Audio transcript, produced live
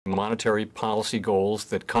monetary policy goals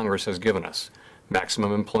that Congress has given us: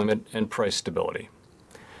 maximum employment and price stability.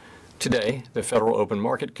 Today, the Federal Open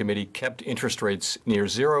Market Committee kept interest rates near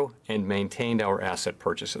zero and maintained our asset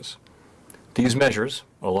purchases. These measures,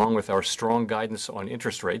 along with our strong guidance on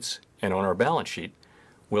interest rates and on our balance sheet,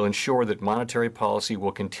 will ensure that monetary policy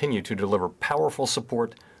will continue to deliver powerful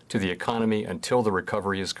support to the economy until the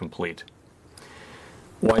recovery is complete.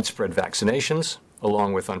 Widespread vaccinations,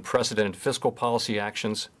 along with unprecedented fiscal policy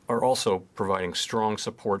actions, are also providing strong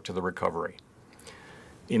support to the recovery.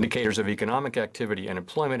 Indicators of economic activity and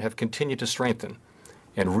employment have continued to strengthen,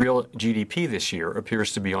 and real GDP this year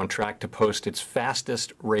appears to be on track to post its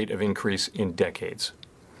fastest rate of increase in decades.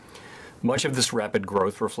 Much of this rapid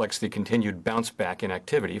growth reflects the continued bounce back in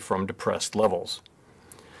activity from depressed levels.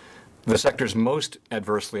 The sectors most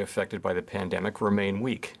adversely affected by the pandemic remain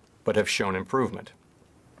weak, but have shown improvement.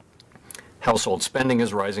 Household spending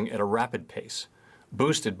is rising at a rapid pace,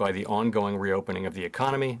 boosted by the ongoing reopening of the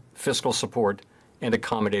economy, fiscal support, and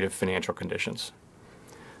accommodative financial conditions.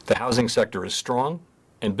 The housing sector is strong,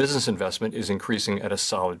 and business investment is increasing at a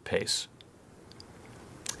solid pace.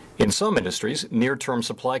 In some industries, near-term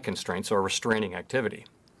supply constraints are restraining activity.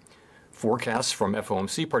 Forecasts from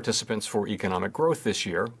FOMC participants for economic growth this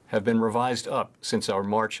year have been revised up since our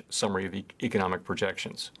March summary of economic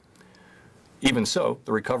projections. Even so,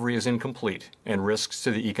 the recovery is incomplete, and risks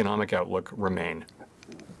to the economic outlook remain.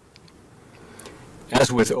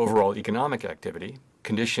 As with overall economic activity,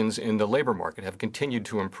 conditions in the labor market have continued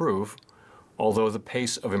to improve, although the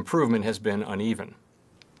pace of improvement has been uneven.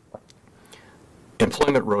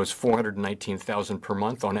 Employment rose 419,000 per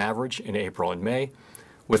month on average in April and May,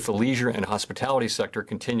 with the leisure and hospitality sector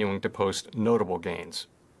continuing to post notable gains.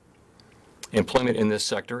 Employment in this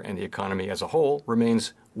sector and the economy as a whole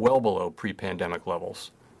remains well below pre-pandemic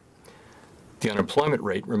levels. The unemployment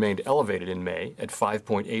rate remained elevated in May at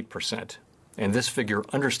 5.8%, and this figure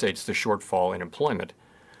understates the shortfall in employment,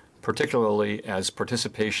 particularly as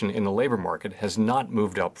participation in the labor market has not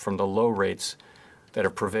moved up from the low rates that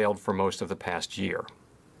have prevailed for most of the past year.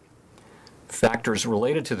 Factors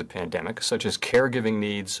related to the pandemic, such as caregiving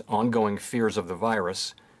needs, ongoing fears of the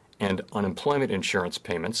virus, and unemployment insurance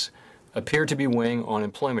payments, appear to be weighing on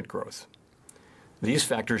employment growth. These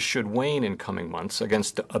factors should wane in coming months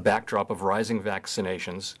against a backdrop of rising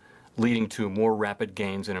vaccinations, leading to more rapid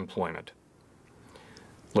gains in employment.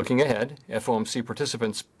 Looking ahead, FOMC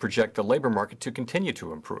participants project the labor market to continue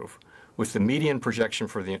to improve, with the median projection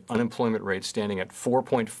for the unemployment rate standing at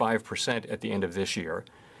 4.5% at the end of this year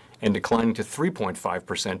and declining to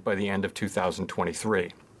 3.5% by the end of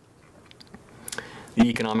 2023. The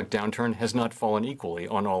economic downturn has not fallen equally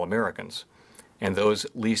on all Americans, and those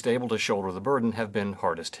least able to shoulder the burden have been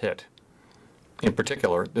hardest hit. In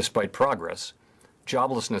particular, despite progress,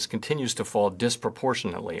 joblessness continues to fall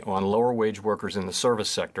disproportionately on lower-wage workers in the service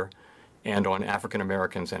sector and on African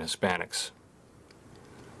Americans and Hispanics.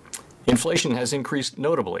 Inflation has increased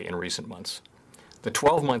notably in recent months. The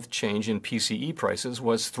 12-month change in PCE prices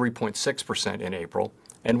was 3.6% in April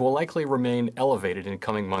and will likely remain elevated in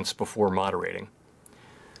coming months before moderating.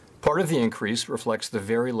 Part of the increase reflects the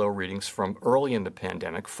very low readings from early in the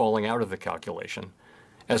pandemic falling out of the calculation,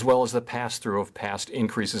 as well as the pass-through of past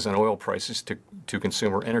increases in oil prices to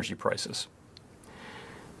consumer energy prices.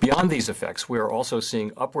 Beyond these effects, we are also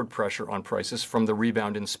seeing upward pressure on prices from the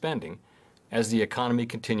rebound in spending as the economy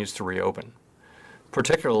continues to reopen,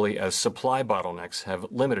 particularly as supply bottlenecks have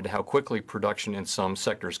limited how quickly production in some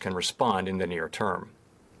sectors can respond in the near term.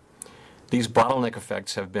 These bottleneck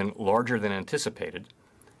effects have been larger than anticipated,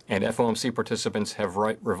 and FOMC participants have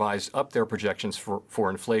revised up their projections for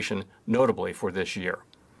inflation, notably for this year.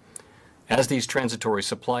 As these transitory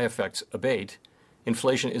supply effects abate,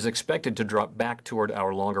 inflation is expected to drop back toward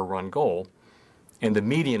our longer-run goal, and the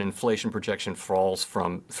median inflation projection falls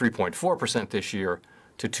from 3.4% this year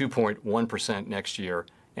to 2.1% next year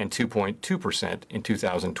and 2.2% in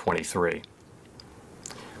 2023.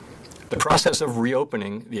 The process of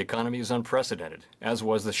reopening the economy is unprecedented, as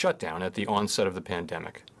was the shutdown at the onset of the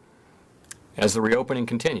pandemic. As the reopening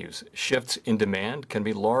continues, shifts in demand can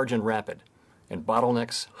be large and rapid, and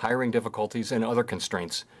bottlenecks, hiring difficulties, and other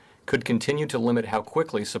constraints could continue to limit how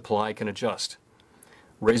quickly supply can adjust,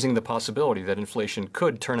 raising the possibility that inflation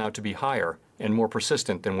could turn out to be higher and more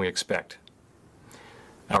persistent than we expect.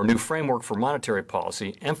 Our new framework for monetary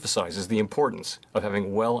policy emphasizes the importance of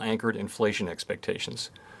having well-anchored inflation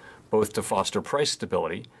expectations, both to foster price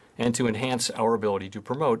stability and to enhance our ability to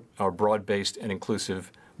promote our broad-based and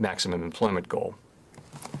inclusive maximum employment goal.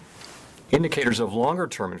 Indicators of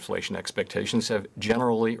longer-term inflation expectations have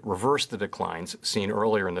generally reversed the declines seen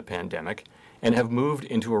earlier in the pandemic and have moved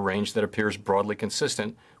into a range that appears broadly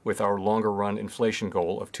consistent with our longer-run inflation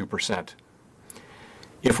goal of 2%.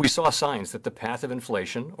 If we saw signs that the path of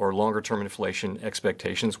inflation or longer-term inflation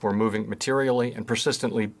expectations were moving materially and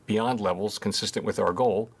persistently beyond levels consistent with our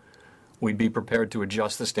goal, we'd be prepared to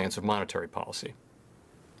adjust the stance of monetary policy.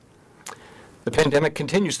 The pandemic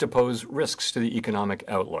continues to pose risks to the economic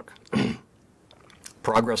outlook.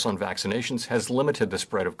 Progress on vaccinations has limited the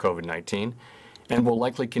spread of COVID-19 and will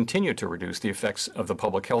likely continue to reduce the effects of the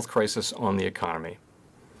public health crisis on the economy.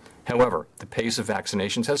 However, the pace of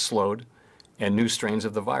vaccinations has slowed, and new strains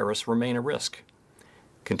of the virus remain a risk.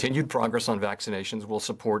 Continued progress on vaccinations will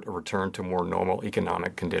support a return to more normal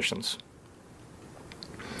economic conditions.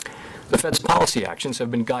 The Fed's policy actions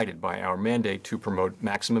have been guided by our mandate to promote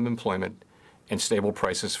maximum employment and stable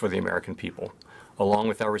prices for the American people, along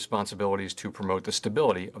with our responsibilities to promote the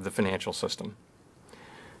stability of the financial system.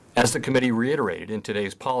 As the committee reiterated in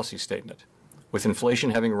today's policy statement, with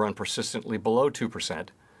inflation having run persistently below 2%,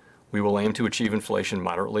 we will aim to achieve inflation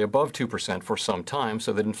moderately above 2% for some time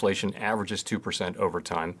so that inflation averages 2% over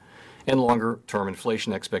time, and longer-term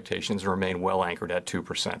inflation expectations remain well anchored at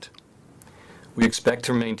 2%. We expect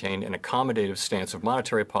to maintain an accommodative stance of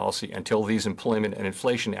monetary policy until these employment and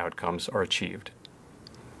inflation outcomes are achieved.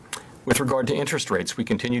 With regard to interest rates, we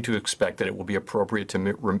continue to expect that it will be appropriate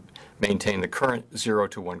to maintain the current 0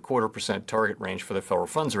 to 1/4% target range for the federal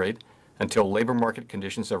funds rate until labor market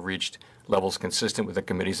conditions have reached levels consistent with the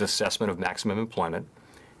committee's assessment of maximum employment,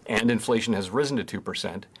 and inflation has risen to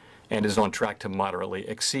 2% and is on track to moderately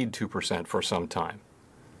exceed 2% for some time.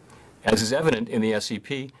 As is evident in the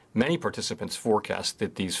SEP, many participants forecast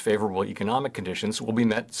that these favorable economic conditions will be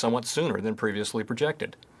met somewhat sooner than previously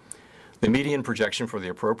projected. The median projection for the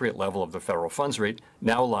appropriate level of the federal funds rate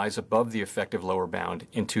now lies above the effective lower bound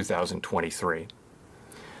in 2023.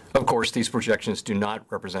 Of course, these projections do not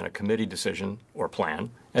represent a committee decision or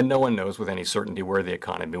plan, and no one knows with any certainty where the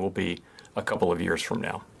economy will be a couple of years from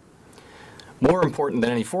now. More important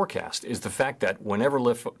than any forecast is the fact that whenever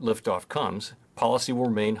liftoff comes, policy will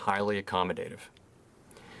remain highly accommodative.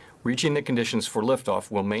 Reaching the conditions for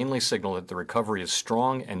liftoff will mainly signal that the recovery is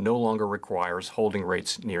strong and no longer requires holding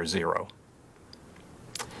rates near zero.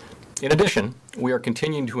 In addition, we are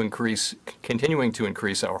continuing to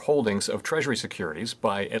increase our holdings of Treasury securities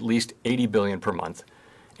by at least $80 billion per month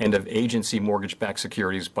and of agency mortgage-backed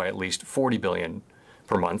securities by at least $40 billion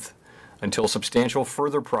per month until substantial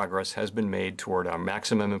further progress has been made toward our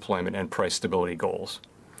maximum employment and price stability goals.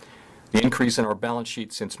 The increase in our balance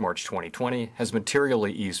sheet since March 2020 has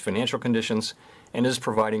materially eased financial conditions and is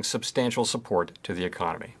providing substantial support to the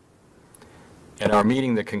economy. At our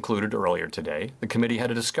meeting that concluded earlier today, the committee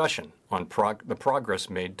had a discussion on the progress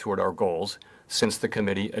made toward our goals since the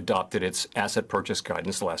committee adopted its asset purchase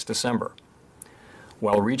guidance last December.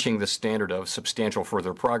 While reaching the standard of substantial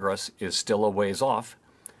further progress is still a ways off,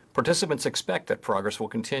 participants expect that progress will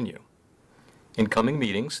continue. In coming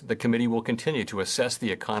meetings, the committee will continue to assess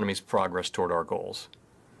the economy's progress toward our goals.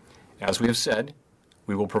 As we have said,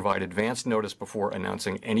 we will provide advance notice before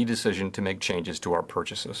announcing any decision to make changes to our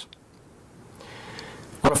purchases.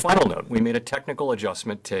 On a final note, we made a technical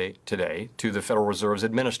adjustment today to the Federal Reserve's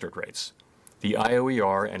administered rates. The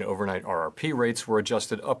IOER and overnight RRP rates were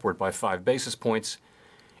adjusted upward by 5 basis points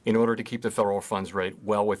in order to keep the federal funds rate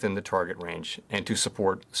well within the target range and to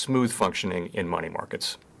support smooth functioning in money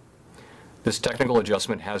markets. This technical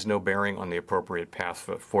adjustment has no bearing on the appropriate path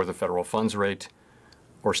for the federal funds rate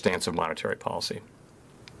or stance of monetary policy.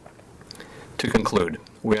 To conclude,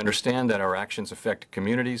 we understand that our actions affect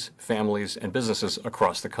communities, families, and businesses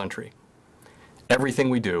across the country. Everything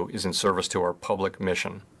we do is in service to our public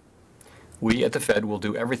mission. We at the Fed will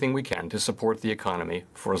do everything we can to support the economy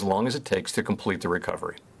for as long as it takes to complete the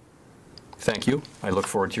recovery. Thank you. I look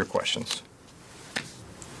forward to your questions.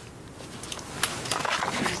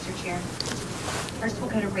 Mr. Chair. First,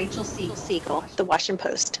 we'll go to Rachel Siegel, The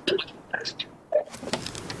Washington Post.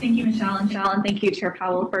 Thank you, Michelle, and thank you, Chair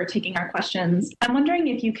Powell, for taking our questions. I'm wondering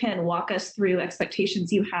if you can walk us through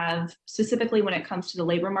expectations you have specifically when it comes to the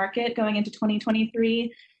labor market going into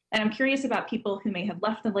 2023. And I'm curious about people who may have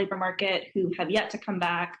left the labor market, who have yet to come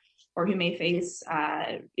back, or who may face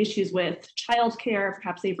issues with childcare,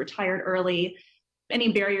 perhaps they've retired early.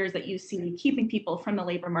 Any barriers that you see keeping people from the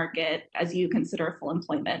labor market as you consider full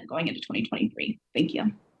employment going into 2023? Thank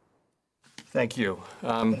you. Thank you.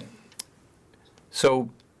 So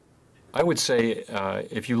I would say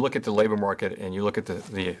if you look at the labor market and you look at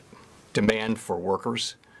the demand for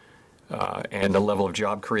workers and the level of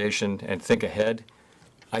job creation and think ahead,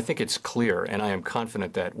 I think it's clear, and I am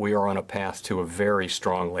confident that we are on a path to a very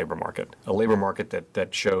strong labor market, a labor market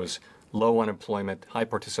that shows low unemployment, high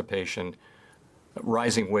participation,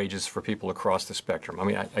 rising wages for people across the spectrum. I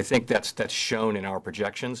mean, I think that's shown in our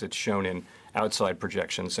projections. It's shown in outside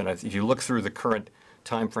projections. And if you look through the current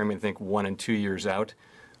time frame and think 1 and 2 years out,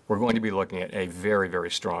 we're going to be looking at a very,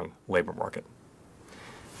 very strong labor market.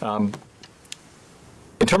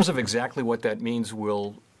 In terms of exactly what that means,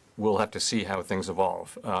 we'll have to see how things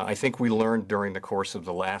evolve. I think we learned during the course of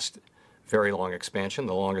the last very long expansion,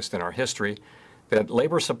 the longest in our history, that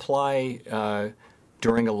labor supply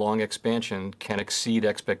during a long expansion can exceed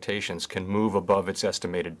expectations, can move above its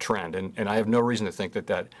estimated trend. And I have no reason to think that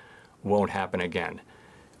that won't happen again.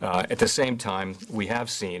 At the same time, we have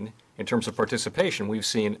seen, in terms of participation, we've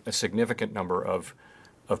seen a significant number of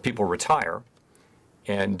people retire.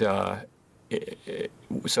 And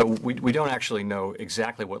so we don't actually know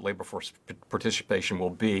exactly what labor force participation will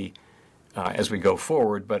be as we go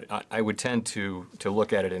forward, but I would tend to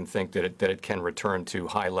look at it and think that it can return to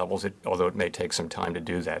high levels, although it may take some time to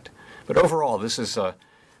do that. But overall, this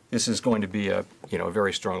is going to be a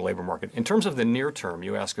very strong labor market. In terms of the near term,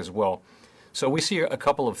 you ask as well. So we see a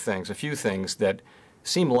couple of things, a few things that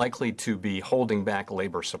seem likely to be holding back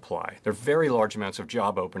labor supply. There are very large amounts of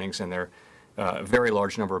job openings, and there are a very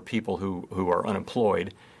large number of people who are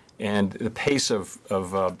unemployed, and the pace of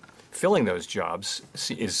filling those jobs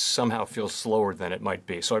somehow feels slower than it might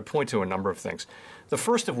be. So I'd point to a number of things. The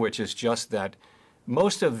first of which is just that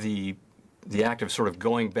most of the act of sort of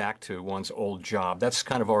going back to one's old job, that's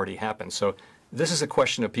kind of already happened. So this is a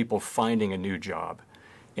question of people finding a new job.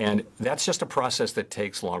 And that's just a process that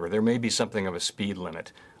takes longer. There may be something of a speed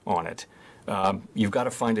limit on it. You've got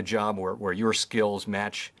to find a job where your skills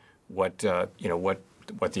match what the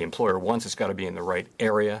employer wants. It's got to be in the right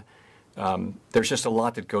area. There's just a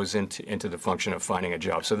lot that goes into the function of finding a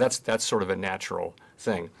job. So that's sort of a natural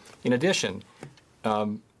thing. In addition,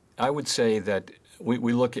 I would say that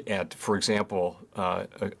we look at, for example, a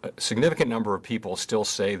significant number of people still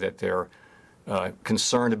say that they're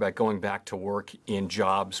concerned about going back to work in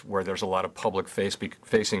jobs where there's a lot of public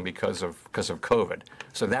facing because of COVID.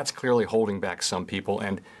 So that's clearly holding back some people,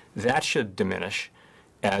 and that should diminish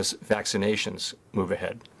as vaccinations move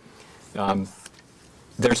ahead.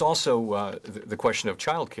 There's also the question of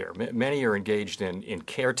childcare. Many are engaged in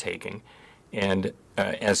caretaking, and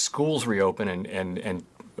as schools reopen and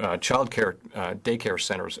childcare daycare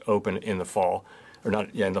centers open in the fall, or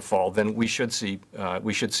not in the fall, then we should see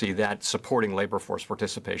that supporting labor force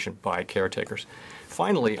participation by caretakers.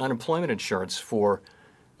 Finally, unemployment insurance for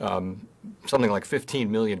something like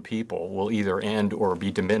 15 million people will either end or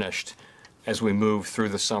be diminished as we move through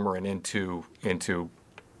the summer and into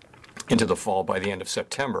the fall by the end of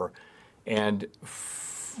September. And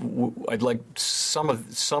I'd like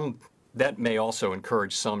some that may also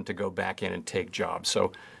encourage some to go back in and take jobs.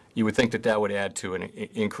 So you would think that would add to an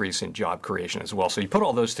increase in job creation as well. So you put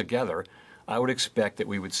all those together, I would expect that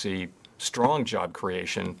we would see strong job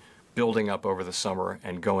creation building up over the summer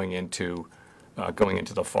and going into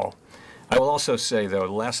the fall. I will also say, though,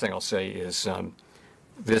 the last thing I'll say is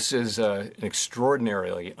this is an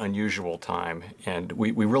extraordinarily unusual time, and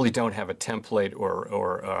we really don't have a template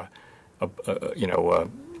or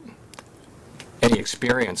any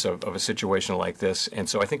experience of a situation like this. And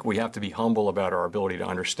so I think we have to be humble about our ability to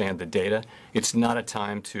understand the data. It's not a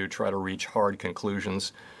time to try to reach hard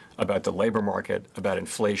conclusions about the labor market, about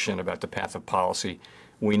inflation, about the path of policy.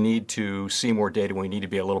 We need to see more data. We need to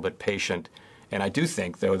be a little bit patient. And I do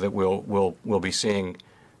think, though, that we'll be seeing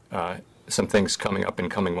some things coming up in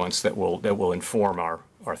coming months that will inform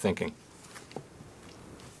our thinking.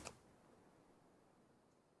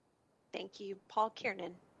 Thank you. Paul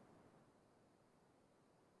Kiernan.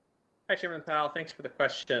 Hi, Chairman Powell. Thanks for the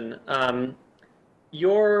question. The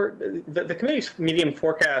committee's medium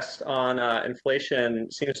forecast on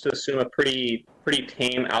inflation seems to assume a pretty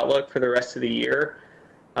tame outlook for the rest of the year.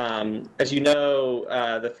 As you know,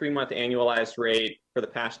 the 3-month annualized rate for the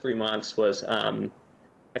past 3 months was, I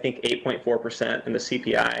think, 8.4% in the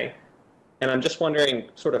CPI. And I'm just wondering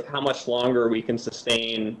sort of how much longer we can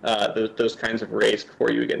sustain those kinds of rates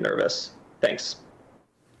before you get nervous. Thanks.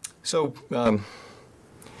 So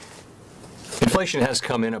inflation has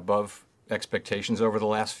come in above expectations over the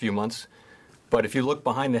last few months. But if you look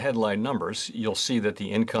behind the headline numbers, you'll see that the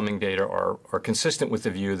incoming data are consistent with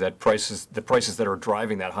the view that the prices that are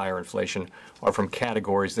driving that higher inflation are from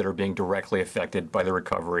categories that are being directly affected by the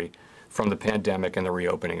recovery from the pandemic and the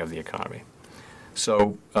reopening of the economy.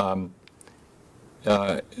 So, for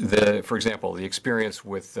example, the experience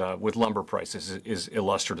with lumber prices is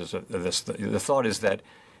illustrative of this. The thought is that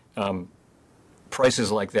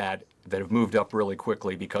prices like that have moved up really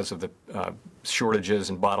quickly because of the shortages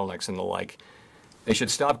and bottlenecks and the like, they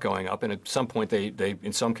should stop going up, and at some point they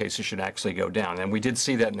in some cases should actually go down. And we did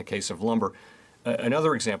see that in the case of lumber.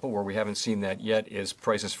 Another example where we haven't seen that yet is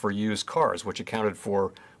prices for used cars, which accounted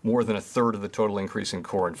for more than a third of the total increase in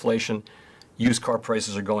core inflation. Used car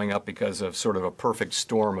prices are going up because of sort of a perfect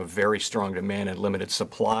storm of very strong demand and limited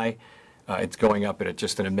supply. It's going up at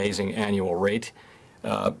just an amazing annual rate.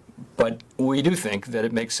 But we do think that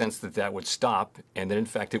it makes sense that that would stop and that, in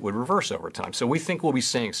fact, it would reverse over time. So we think we'll be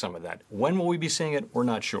seeing some of that. When will we be seeing it? We're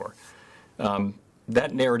not sure.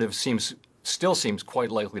 That narrative still seems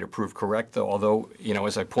quite likely to prove correct, though, although,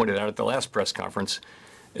 as I pointed out at the last press conference,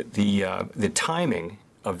 the timing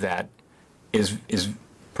of that is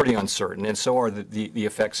pretty uncertain, and so are the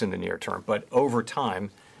effects in the near term. But over time,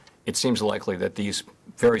 it seems likely that these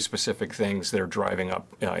very specific things that are driving up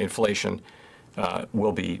inflation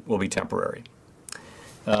will be temporary.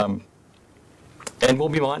 And we'll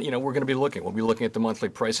be we're going to be looking. We'll be looking at the monthly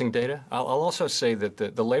pricing data. I'll also say that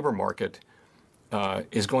the labor market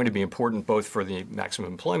is going to be important both for the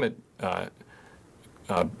maximum employment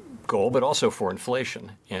goal, but also for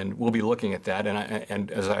inflation. And we'll be looking at that.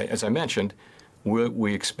 And as I mentioned,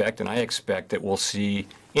 we expect, and I expect, that we'll see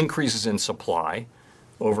increases in supply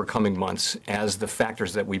over coming months as the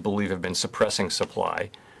factors that we believe have been suppressing supply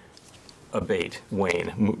abate,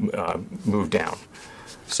 wane, move down.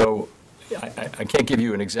 So I can't give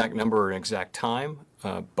you an exact number or an exact time,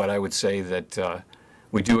 but I would say that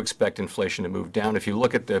we do expect inflation to move down. If you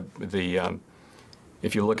look at the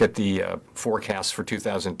forecasts for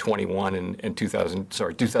 2021 and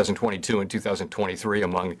 2022 and 2023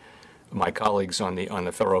 among my colleagues on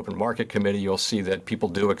the Federal Open Market Committee, you'll see that people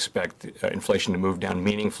do expect inflation to move down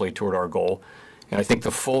meaningfully toward our goal. And I think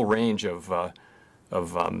the full range of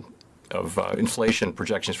inflation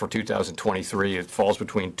projections for 2023, it falls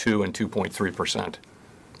between 2 and 2.3%,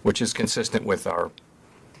 which is consistent with our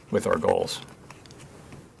goals.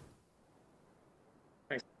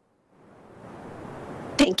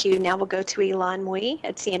 Thank you. Now we'll go to Ilan Mui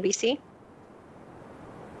at CNBC.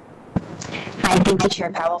 Hi, thank you,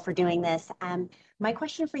 Chair Powell, for doing this. My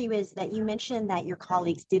question for you is that you mentioned that your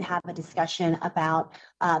colleagues did have a discussion about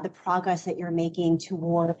the progress that you're making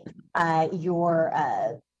toward your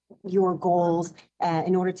goals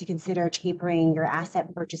in order to consider tapering your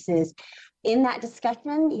asset purchases. In that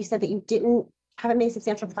discussion, you said that you haven't made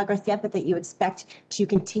substantial progress yet, but that you expect to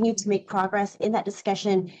continue to make progress. In that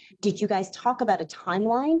discussion, did you guys talk about a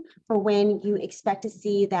timeline for when you expect to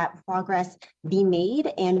see that progress be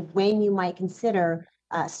made and when you might consider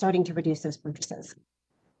starting to reduce those purchases?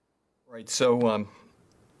 Right. So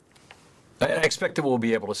I expect that we'll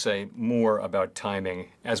be able to say more about timing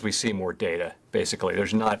as we see more data, basically.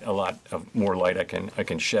 There's not a lot of more light I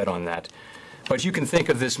can shed on that. But you can think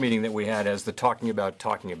of this meeting that we had as the talking about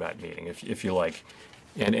meeting, if you like.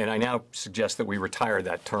 And I now suggest that we retire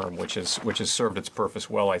that term, which has served its purpose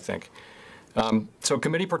well, I think. So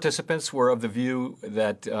committee participants were of the view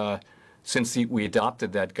that since we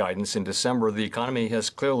adopted that guidance in December, the economy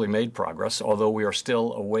has clearly made progress, although we are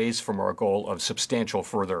still a ways from our goal of substantial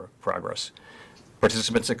further progress.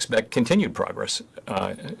 Participants expect continued progress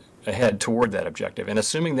ahead toward that objective. And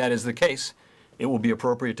assuming that is the case, it will be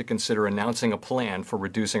appropriate to consider announcing a plan for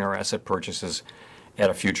reducing our asset purchases at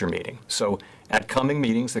a future meeting. So at coming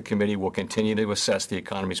meetings, the committee will continue to assess the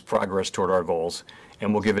economy's progress toward our goals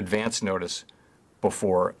and will give advance notice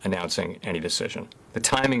before announcing any decision. The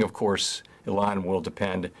timing, of course, Ilan, will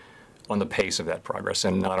depend on the pace of that progress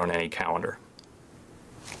and not on any calendar.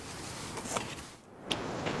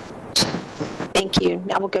 Thank you.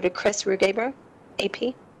 Now we'll go to Chris Rugaber,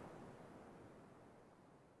 AP.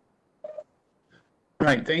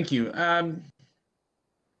 Right, thank you.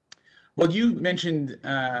 Well, you mentioned,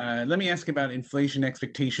 let me ask about inflation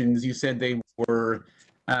expectations. You said they were,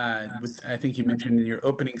 I think you mentioned in your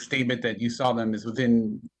opening statement that you saw them as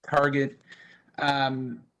within target.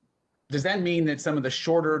 Does that mean that some of the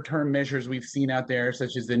shorter term measures we've seen out there,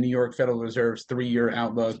 such as the New York Federal Reserve's 3-year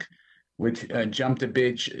outlook, which jumped a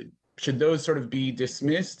bit, should those sort of be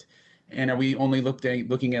dismissed? And are we only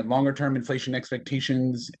looking at longer term inflation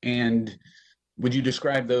expectations? And would you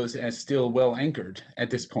describe those as still well anchored at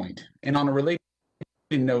this point? And on a related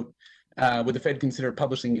note, would the Fed consider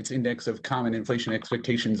publishing its index of common inflation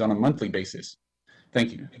expectations on a monthly basis?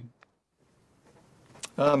 Thank you.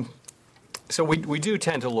 So we do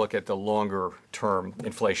tend to look at the longer term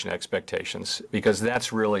inflation expectations because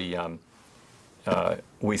that's really,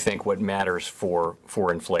 we think, what matters for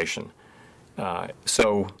inflation. The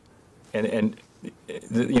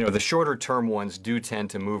shorter term ones do tend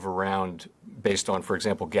to move around based on, for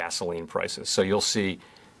example, gasoline prices. So you'll see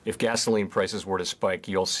if gasoline prices were to spike,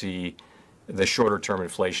 you'll see the shorter-term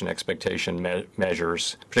inflation expectation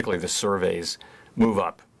measures, particularly the surveys, move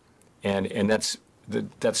up, and that's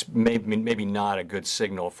maybe not a good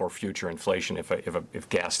signal for future inflation if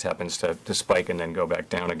gas happens to spike and then go back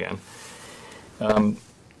down again.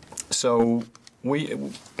 So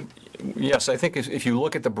yes, I think if you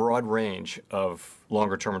look at the broad range of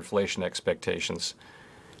longer-term inflation expectations,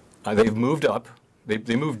 they've moved up.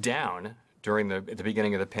 They moved down at the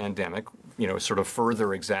beginning of the pandemic, sort of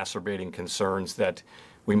further exacerbating concerns that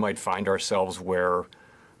we might find ourselves where,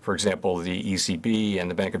 for example, the ECB and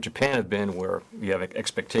the Bank of Japan have been, where you have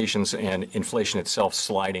expectations and inflation itself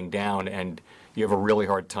sliding down, and you have a really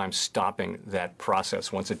hard time stopping that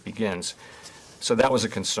process once it begins. So that was a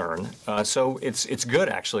concern. So it's good,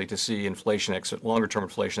 actually, to see longer-term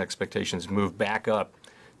inflation expectations move back up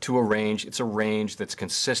to a range. It's a range that's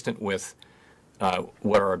consistent with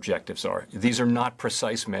what our objectives are. These are not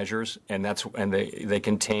precise measures, and they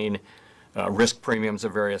contain risk premiums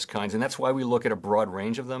of various kinds, and that's why we look at a broad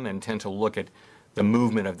range of them and tend to look at the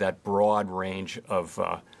movement of that broad range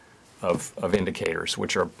of indicators,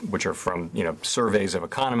 which are from surveys of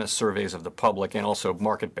economists, surveys of the public, and also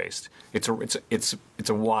market-based. It's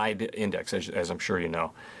a wide index, as I'm sure you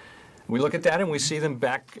know. We look at that and we see them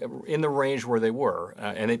back in the range where they were,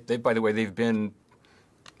 and by the way, they've been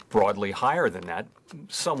broadly higher than that,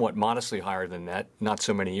 somewhat modestly higher than that, not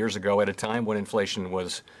so many years ago, at a time when inflation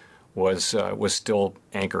was still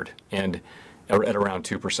anchored and at around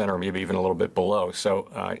 2% or maybe even a little bit below. So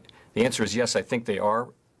the answer is yes, I think they are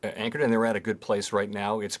anchored, and they're at a good place right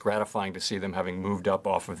now. It's gratifying to see them having moved up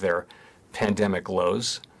off of their pandemic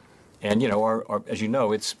lows. And as you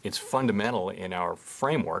know, it's fundamental in our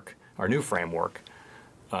framework, our new framework,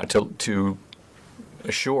 to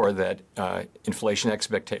assure that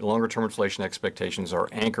longer-term inflation expectations are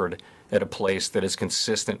anchored at a place that is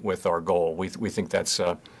consistent with our goal. We think that's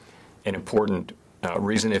an important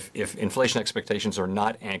reason. If inflation expectations are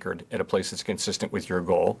not anchored at a place that's consistent with your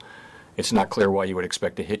goal, it's not clear why you would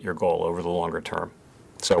expect to hit your goal over the longer term.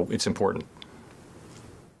 So it's important.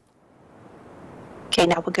 Okay,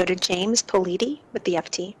 now we'll go to James Politi with the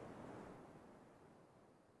FT.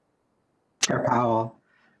 Chair Powell.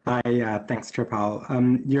 Hi, thanks, Chair Powell.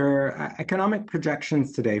 Your economic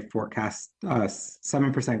projections today forecast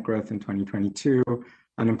 7% growth in 2022,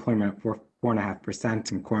 unemployment of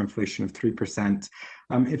 4.5%, and core inflation of 3%.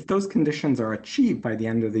 If those conditions are achieved by the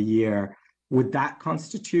end of the year, would that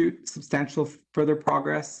constitute substantial further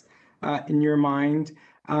progress in your mind?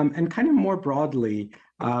 And kind of more broadly,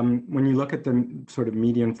 when you look at the sort of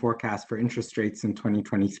median forecast for interest rates in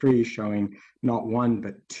 2023, showing not one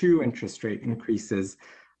but two interest rate increases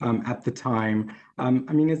at the time,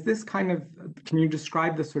 is this kind of, can you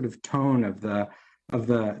describe the sort of tone of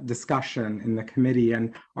the discussion in the committee,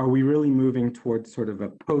 and are we really moving towards sort of a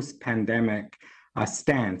post-pandemic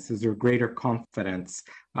stance? Is there greater confidence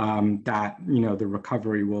that the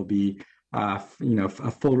recovery will be a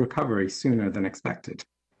full recovery sooner than expected?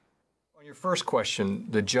 On your first question,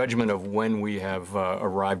 the judgment of when we have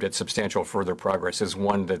arrived at substantial further progress is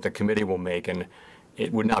one that the committee will make, and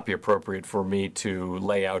it would not be appropriate for me to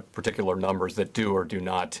lay out particular numbers that do or do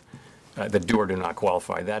not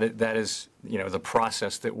qualify. That is the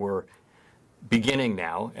process that we're beginning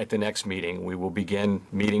now. At the next meeting, we will begin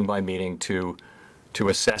meeting by meeting to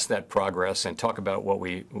assess that progress and talk about what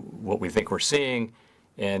we think we're seeing,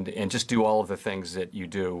 and just do all of the things that you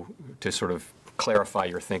do to sort of clarify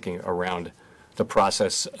your thinking around the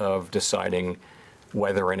process of deciding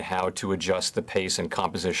whether and how to adjust the pace and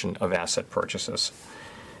composition of asset purchases.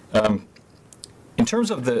 In terms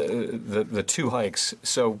of the two hikes,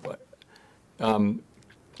 so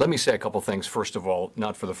let me say a couple things. First of all,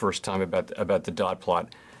 not for the first time about the dot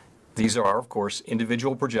plot. These are, of course,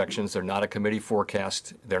 individual projections. They're not a committee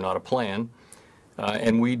forecast. They're not a plan.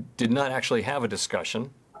 And we did not actually have a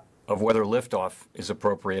discussion of whether liftoff is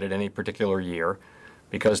appropriate at any particular year,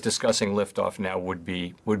 because discussing liftoff now would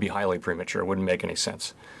be highly premature. It wouldn't make any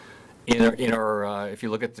sense. If you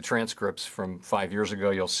look at the transcripts from 5 years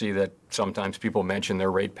ago, you'll see that sometimes people mention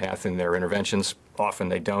their rate path in their interventions. Often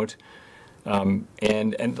they don't. And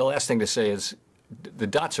the last thing to say is the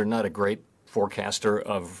dots are not a great forecaster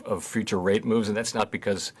of future rate moves, and that's not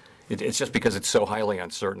because it's just because it's so highly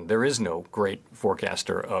uncertain. There is no great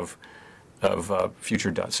forecaster of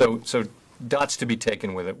future dots. So dots to be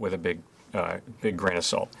taken with a big grain of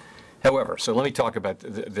salt. However, so let me talk about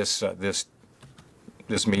this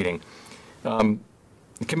meeting. The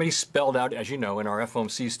committee spelled out, as you know, in our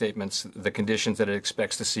FOMC statements, the conditions that it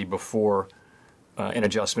expects to see before an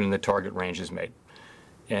adjustment in the target range is made.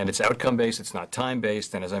 And it's outcome-based, it's not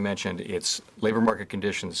time-based, and as I mentioned, it's labor market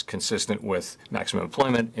conditions consistent with maximum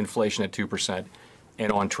employment, inflation at 2%,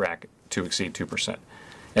 and on track to exceed 2%.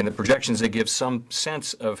 And the projections, they give some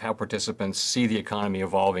sense of how participants see the economy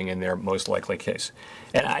evolving in their most likely case.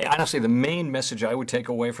 And honestly, the main message I would take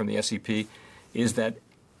away from the SEP is that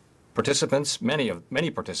participants, many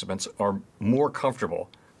participants, are more comfortable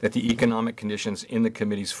that the economic conditions in the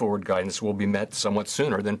committee's forward guidance will be met somewhat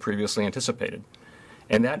sooner than previously anticipated.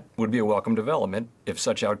 And that would be a welcome development. If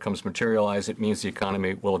such outcomes materialize, it means the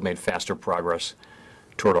economy will have made faster progress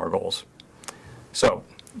toward our goals. So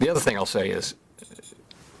the other thing I'll say is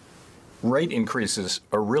rate increases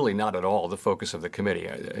are really not at all the focus of the committee.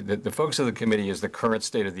 The focus of the committee is the current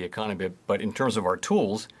state of the economy, but in terms of our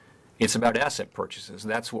tools, it's about asset purchases.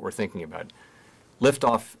 That's what we're thinking about.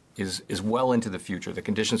 Liftoff is well into the future. The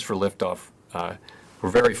conditions for liftoff were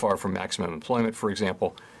very far from maximum employment, for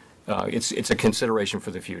example. It's a consideration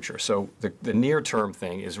for the future. So the near-term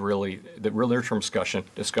thing is really, the near-term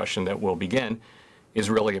discussion that will begin is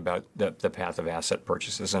really about the path of asset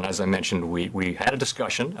purchases. And as I mentioned, we had a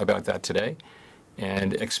discussion about that today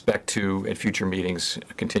and expect to, at future meetings,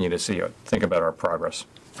 continue to think about our progress.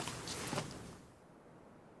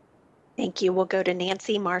 Thank you. We'll go to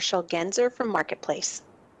Nancy Marshall-Genzer from Marketplace.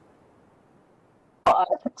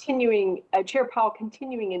 Chair Powell,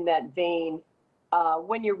 continuing in that vein,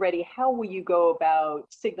 when you're ready, how will you go about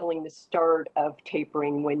signaling the start of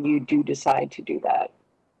tapering when you do decide to do that?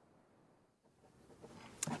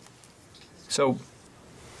 So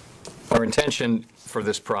our intention for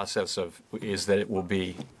this process is that it will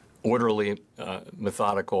be orderly,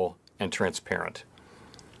 methodical, and transparent.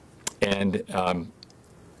 And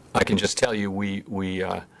I can just tell you we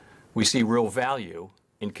see real value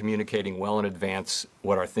in communicating well in advance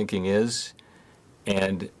what our thinking is,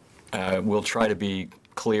 and we'll try to be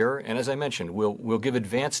clear. And as I mentioned, we'll give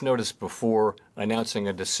advance notice before announcing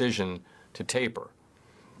a decision to taper.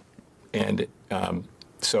 And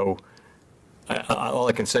so all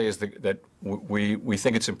I can say is that we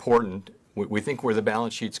think it's important. We think where the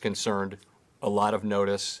balance sheet's concerned, a lot of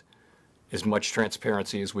notice, as much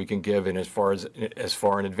transparency as we can give, and as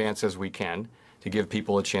far in advance as we can, to give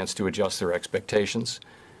people a chance to adjust their expectations.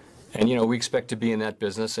 And we expect to be in that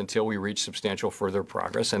business until we reach substantial further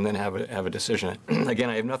progress, and then have a decision. Again,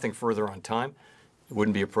 I have nothing further on time. It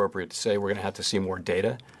wouldn't be appropriate to say we're going to have to see more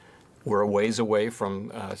data. We're a ways away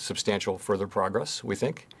from substantial further progress, we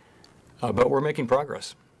think, but we're making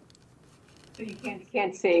progress. So you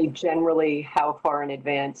can't say generally how far in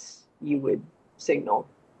advance you would signal.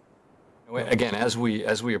 Again, as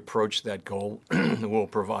we approach that goal, we'll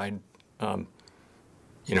provide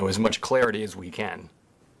as much clarity as we can.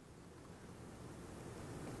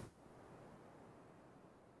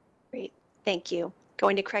 Great, thank you.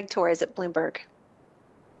 Going to Craig Torres at Bloomberg.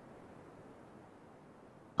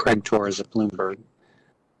 Craig Torres at Bloomberg.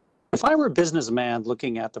 If I were a businessman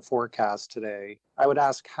looking at the forecast today, I would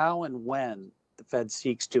ask how and when the Fed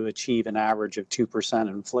seeks to achieve an average of 2%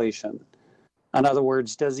 inflation. In other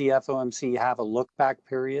words, does the FOMC have a look-back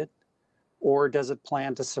period, or does it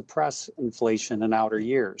plan to suppress inflation in outer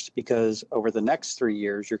years? Because over the next 3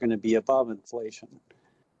 years, you're going to be above inflation.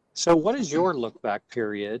 So what is your look-back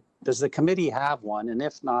period? Does the committee have one? And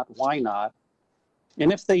if not, why not?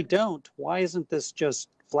 And if they don't, why isn't this just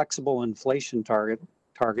flexible inflation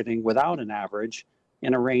targeting without an average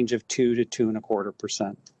in a range of 2 to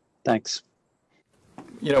 2.25%? Thanks.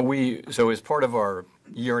 So as part of our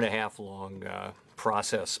year-and-a-half-long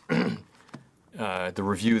process, the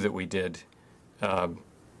review that we did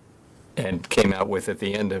and came out with at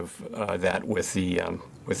the end of that with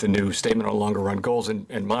the new statement on longer-run goals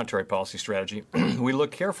and monetary policy strategy, we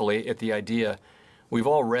looked carefully at the idea. We've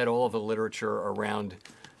all read all of the literature around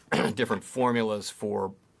different formulas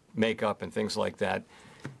for makeup and things like that,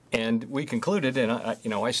 and we concluded, and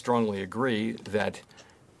I strongly agree, that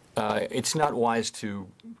it's not wise to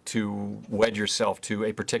wed yourself to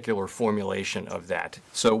a particular formulation of that.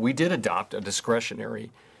 So we did adopt a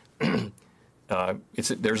discretionary.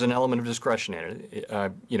 There's an element of discretion in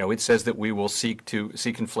it. It says that we will seek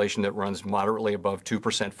inflation that runs moderately above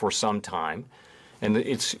 2% for some time, and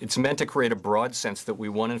it's meant to create a broad sense that we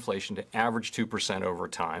want inflation to average 2% over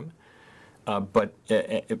time, and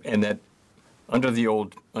that under the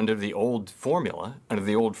old formula, under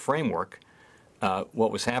the old framework.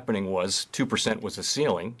 What was happening was 2% was a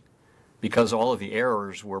ceiling because all of the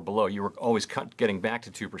errors were below. You were always getting back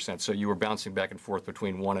to 2%, so you were bouncing back and forth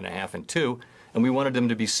between 1.5 and 2, and we wanted them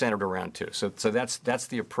to be centered around 2. So that's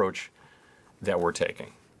the approach that we're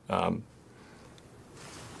taking.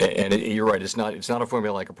 You're right. It's not a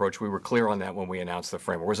formula-like approach. We were clear on that when we announced the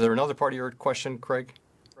framework. Was there another part of your question, Craig?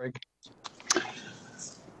 Greg?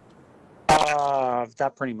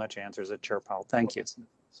 That pretty much answers it, Chair Powell. Thank you.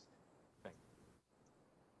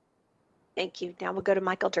 Thank you. Now we'll go to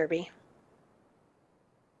Michael Derby.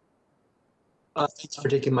 Thanks for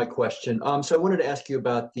taking my question. So I wanted to ask you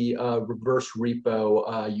about the reverse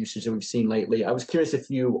repo usage that we've seen lately. I was curious if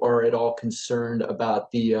you are at all concerned about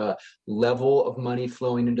the level of money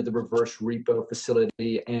flowing into the reverse repo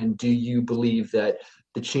facility, and do you believe that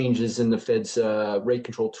the changes in the Fed's rate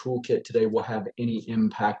control toolkit today will have any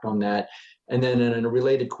impact on that? And then in a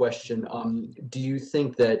related question, do you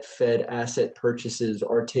think that Fed asset purchases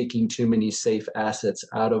are taking too many safe assets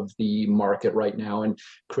out of the market right now and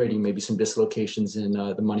creating maybe some dislocations in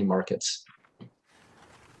the money markets?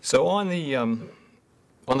 So on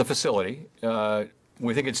the facility,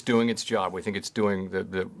 we think it's doing its job. We think it's doing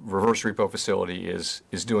the reverse repo facility is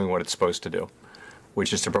doing what it's supposed to do,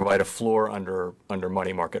 which is to provide a floor under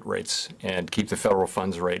money market rates and keep the federal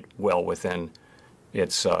funds rate well within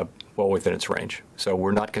its range. So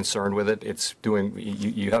we're not concerned with it. It's doing.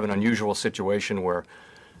 You have an unusual situation where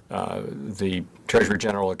the Treasury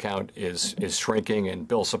General account is shrinking and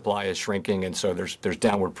bill supply is shrinking, and so there's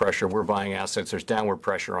downward pressure. We're buying assets. There's downward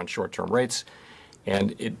pressure on short-term rates,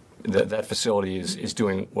 and that facility is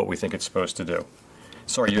doing what we think it's supposed to do.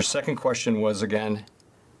 Sorry, your second question was again?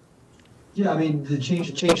 Yeah, I mean, the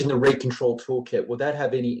change in the rate control toolkit, will that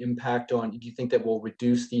have any impact on, do you think that will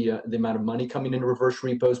reduce the amount of money coming into reverse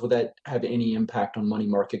repos? Will that have any impact on money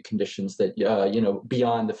market conditions that,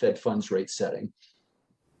 beyond the Fed funds rate setting?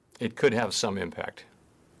 It could have some impact.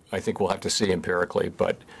 I think we'll have to see empirically,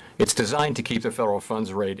 but it's designed to keep the federal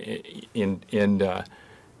funds rate within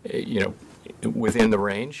the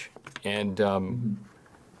range, and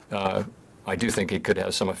I do think it could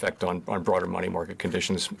have some effect on broader money market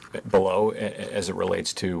conditions below, as it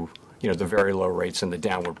relates to the very low rates and the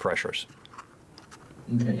downward pressures.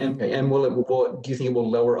 Okay. And do you think it will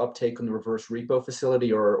lower uptake on the reverse repo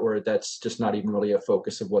facility, or that's just not even really a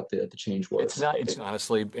focus of what the change was? It's not. It's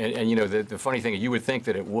honestly, and the funny thing, you would think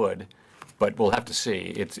that it would, but we'll have to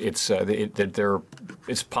see. It's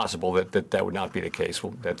possible that would not be the case.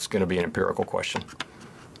 Well, that's going to be an empirical question.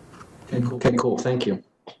 Okay, cool. Thank you.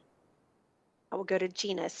 I will go to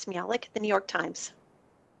Gina Smialik, The New York Times.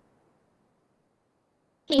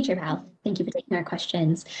 Hey, Chair Powell. Thank you for taking our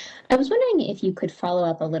questions. I was wondering if you could follow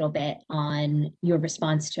up a little bit on your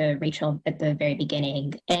response to Rachel at the very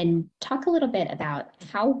beginning and talk a little bit about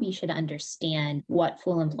how we should understand what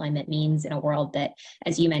full employment means in a world that,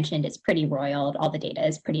 as you mentioned, is pretty roiled. All the data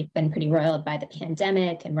has been pretty roiled by the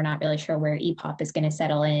pandemic, and we're not really sure where EPOP is going to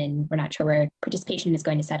settle in. We're not sure where participation is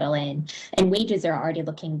going to settle in, and wages are already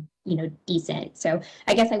looking decent. So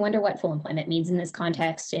I guess I wonder what full employment means in this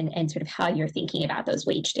context, and sort of how you're thinking about those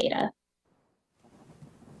wage data.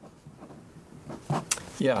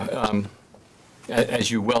 Yeah,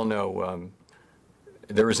 as you well know,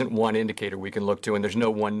 there isn't one indicator we can look to, and there's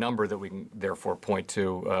no one number that we can therefore point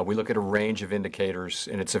to. We look at a range of indicators,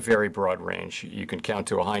 and it's a very broad range. You can count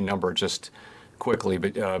to a high number just quickly,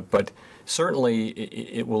 but certainly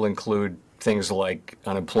it will include things like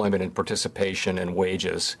unemployment and participation and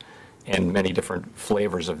wages and many different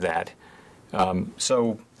flavors of that.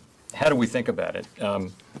 So how do we think about it?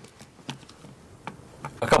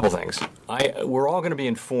 A couple things. We're all going to be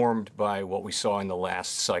informed by what we saw in the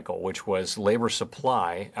last cycle, which was labor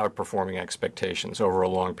supply outperforming expectations over a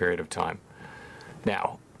long period of time.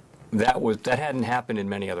 Now, that hadn't happened in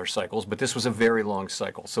many other cycles, but this was a very long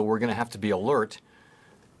cycle. So we're going to have to be alert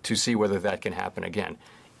to see whether that can happen again.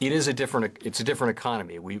 It's a different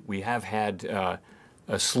economy. We have had a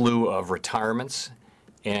slew of retirements,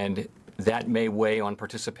 and that may weigh on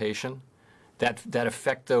participation. That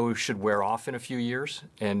effect, though, should wear off in a few years,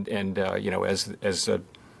 and as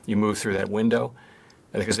you move through that window,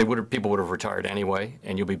 because people would have retired anyway,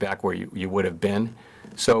 and you'll be back where you would have been.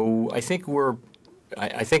 So I think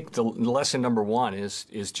the lesson number one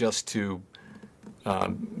is just to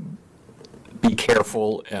be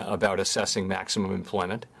careful about assessing maximum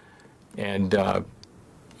employment, and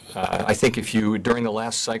I think during the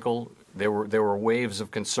last cycle there were waves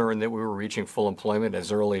of concern that we were reaching full employment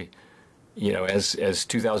as early as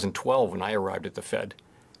 2012 when I arrived at the Fed,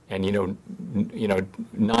 and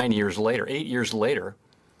 8 years later,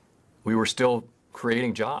 we were still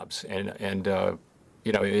creating jobs, and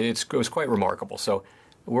it was quite remarkable. So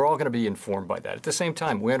we're all going to be informed by that. At the same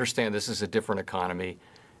time, we understand this is a different economy.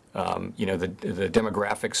 The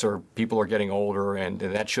demographics people are getting older, and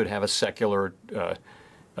that should have a secular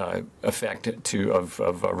effect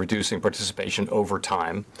of reducing participation over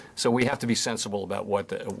time. So we have to be sensible about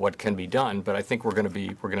what can be done. But I think we're going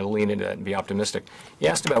to lean into that and be optimistic. You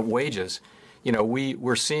asked about wages.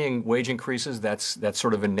 we're seeing wage increases. That's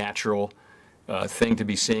sort of a natural thing to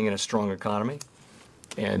be seeing in a strong economy.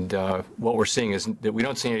 And what we're seeing is that we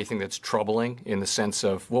don't see anything that's troubling in the sense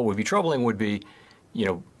of what would be troubling would be,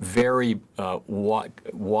 very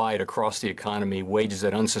wide across the economy, wages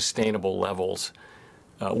at unsustainable levels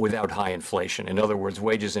without high inflation. In other words,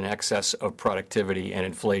 wages in excess of productivity and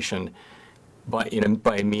inflation by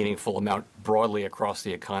a meaningful amount broadly across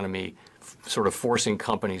the economy, sort of forcing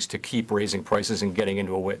companies to keep raising prices and getting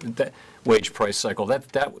into a wage price cycle.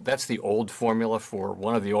 That's the old formula for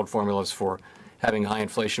one of the old formulas for having high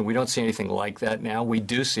inflation. We don't see anything like that now. We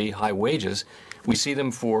do see high wages. We see them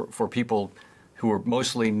for people who are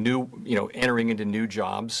mostly new, entering into new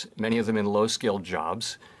jobs, many of them in low-skilled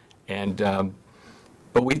jobs. And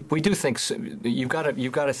but we do think you've got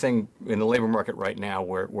a thing in the labor market right now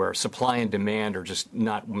where supply and demand are just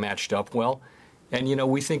not matched up well. And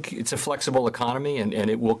we think it's a flexible economy, and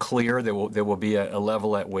it will clear. There will be a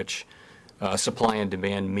level at which supply and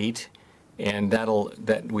demand meet, and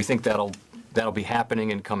we think that'll be happening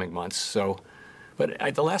in coming months. So,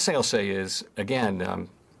 but the last thing I'll say is, again,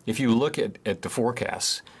 if you look at the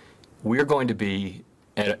forecasts, we're going to be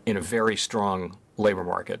in a very strong labor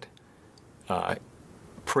market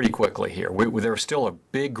pretty quickly here. There's still a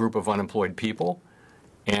big group of unemployed people,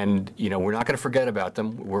 and we're not going to forget about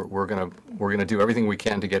them. We're going to do everything we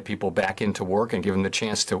can to get people back into work and give them the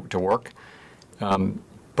chance to work.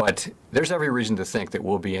 But there's every reason to think that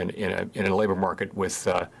we'll be in a labor market with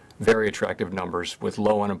very attractive numbers, with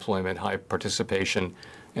low unemployment, high participation,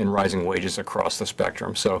 and rising wages across the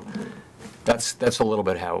spectrum. So that's a little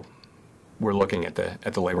bit how we're looking at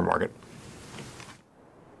the labor market.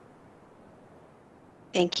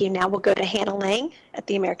 Thank you. Now we'll go to Hannah Lang at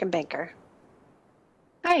the American Banker.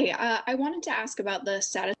 Hi, I wanted to ask about the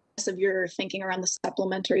status of your thinking around the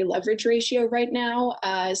supplementary leverage ratio right now.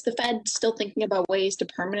 Is the Fed still thinking about ways to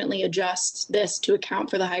permanently adjust this to account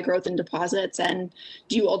for the high growth in deposits? And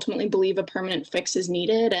do you ultimately believe a permanent fix is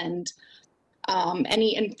needed? And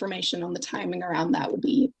any information on the timing around that would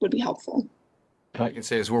be helpful. I can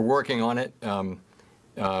say is we're working on it.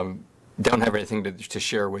 Don't have anything to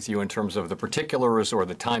share with you in terms of the particulars or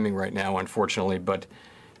the timing right now, unfortunately, but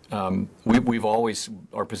we've always,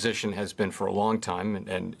 our position has been for a long time,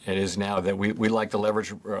 and it is now, that we like the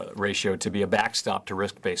leverage ratio to be a backstop to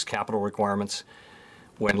risk-based capital requirements.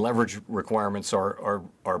 When leverage requirements are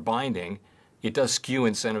binding, it does skew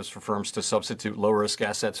incentives for firms to substitute low-risk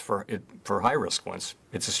assets for high-risk ones.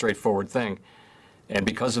 It's a straightforward thing. And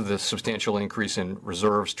because of the substantial increase in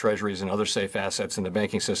reserves, treasuries, and other safe assets in the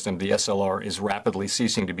banking system, the SLR is rapidly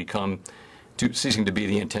ceasing to be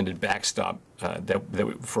the intended backstop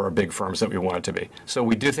for our big firms that we want it to be. So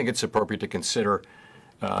we do think it's appropriate to consider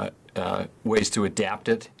ways to adapt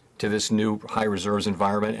it to this new high reserves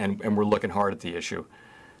environment, and we're looking hard at the issue.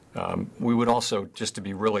 We would also, just to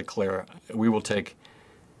be really clear, we will take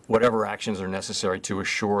whatever actions are necessary to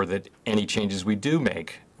assure that any changes we do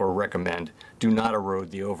make or recommend do not erode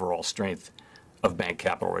the overall strength of bank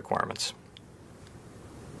capital requirements.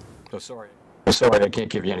 So sorry, I can't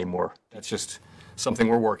give you any more. That's just something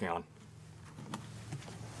we're working on.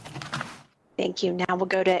 Thank you. Now we'll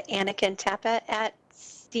go to Anakin Tappa at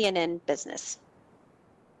CNN Business.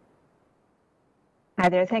 Hi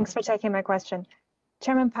there. Thanks for taking my question.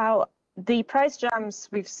 Chairman Powell, the price jumps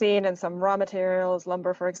we've seen in some raw materials,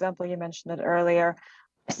 lumber, for example, you mentioned it earlier,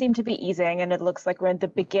 seem to be easing, and it looks like we're at the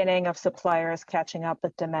beginning of suppliers catching up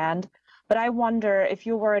with demand. But I wonder if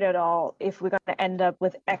you're worried at all if we're going to end up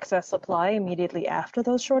with excess supply immediately after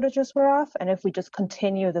those shortages wear off, and if we just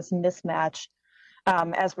continue this mismatch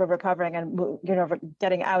as we're recovering and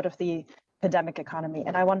getting out of the pandemic economy.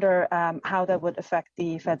 And I wonder how that would affect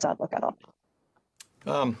the Fed's outlook at all.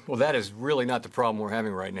 Well, that is really not the problem we're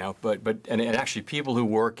having right now. But actually, people who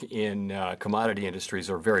work in commodity industries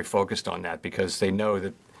are very focused on that, because they know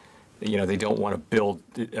that they don't want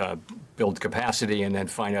to build capacity and then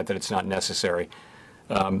find out that it's not necessary.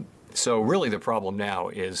 So really, the problem now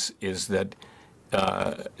is that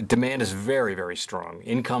demand is very, very strong.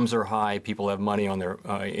 Incomes are high. People have money on their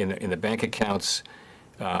in the bank accounts.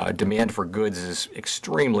 Demand for goods is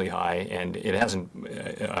extremely high, and it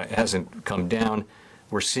hasn't come down.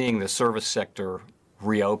 We're seeing the service sector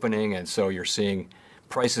reopening, and so you're seeing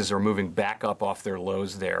prices are moving back up off their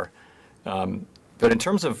lows there. But in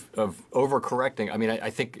terms of overcorrecting, I mean, I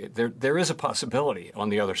think there is a possibility on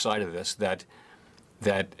the other side of this that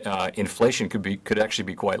inflation could actually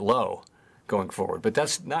be quite low going forward. But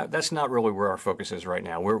that's not really where our focus is right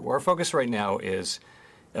now. Our focus right now is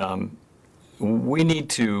we need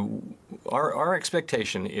to. Our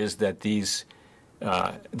expectation is that these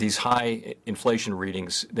these high inflation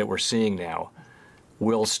readings that we're seeing now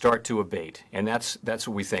will start to abate, and that's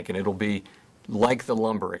what we think, and it'll be like the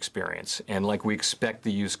lumber experience and like we expect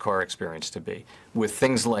the used car experience to be, with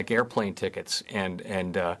things like airplane tickets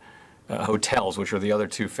and hotels, which are the other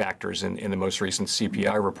two factors in the most recent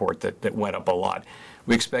CPI report that went up a lot.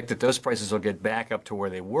 We expect that those prices will get back up to where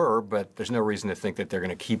they were, but there's no reason to think that they're going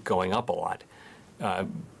to keep going up a lot.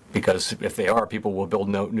 Because if they are, people will build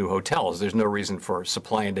new hotels. There's no reason for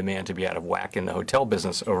supply and demand to be out of whack in the hotel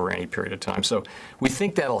business over any period of time. So we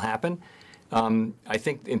think that'll happen. I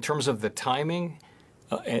think in terms of the timing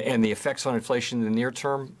and the effects on inflation in the near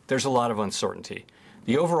term, there's a lot of uncertainty.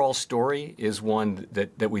 The overall story is one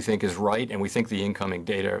that we think is right, and we think the incoming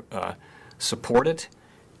data support it.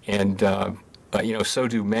 And so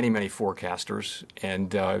do many forecasters.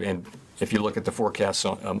 And if you look at the forecasts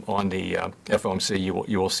on the FOMC,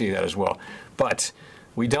 you will see that as well. But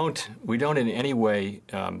we don't in any way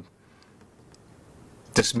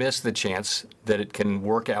dismiss the chance that it can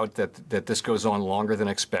work out that this goes on longer than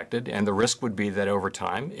expected, and the risk would be that over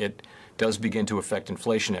time it does begin to affect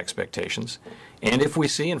inflation expectations. And if we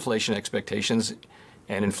see inflation expectations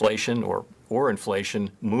and inflation or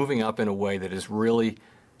inflation moving up in a way that is really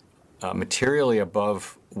materially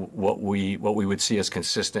above what we would see as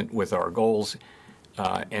consistent with our goals,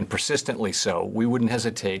 and persistently so, we wouldn't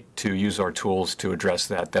hesitate to use our tools to address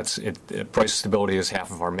that. Price stability is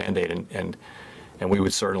half of our mandate, and we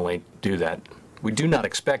would certainly do that. We do not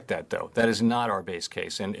expect that, though. That is not our base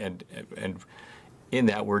case, and in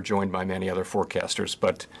that we're joined by many other forecasters.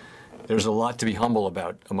 But there's a lot to be humble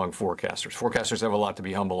about among forecasters. Forecasters have a lot to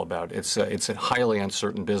be humble about. It's a highly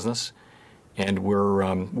uncertain business, and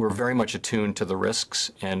we're very much attuned to the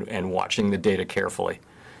risks and watching the data carefully.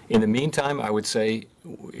 In the meantime, I would say,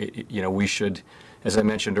 we should, as I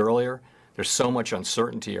mentioned earlier, there's so much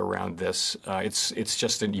uncertainty around this. It's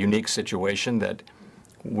just a unique situation that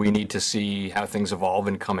we need to see how things evolve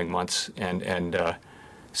in coming months and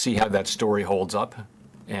see how that story holds up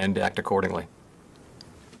and act accordingly.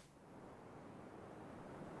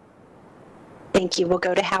 Thank you. We'll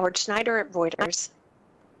go to Howard Schneider at Reuters.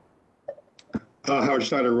 Howard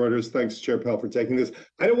Schneider, Reuters. Thanks, Chair Powell, for taking this.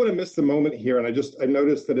 I don't want to miss the moment here, and I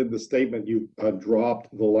noticed that in the statement you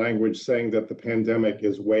dropped the language saying that the pandemic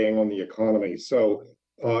is weighing on the economy. So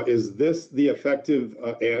is this the effective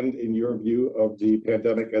end, in your view, of the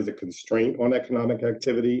pandemic as a constraint on economic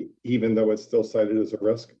activity, even though it's still cited as a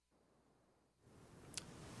risk?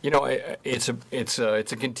 It's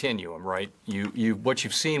a continuum, right? What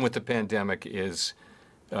you've seen with the pandemic is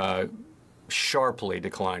sharply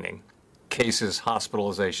declining cases,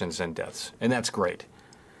 hospitalizations, and deaths, and that's great.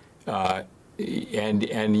 And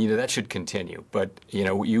that should continue. But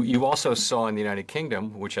you also saw in the United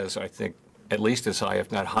Kingdom, which has, I think, at least as high,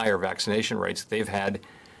 if not higher, vaccination rates. They've had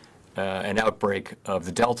an outbreak of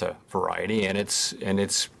the Delta variety, and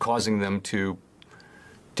it's causing them to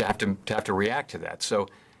have to react to that. So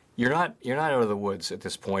you're not out of the woods at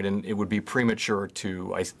this point, and it would be premature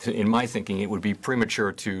in my thinking, it would be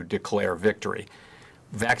premature to declare victory.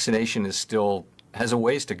 Vaccination has a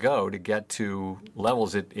ways to go to get to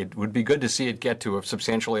levels. It would be good to see it get to a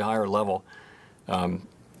substantially higher level,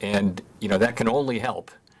 and that can only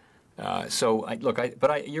help.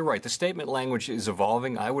 You're right. The statement language is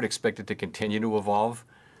evolving. I would expect it to continue to evolve.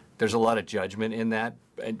 There's a lot of judgment in that,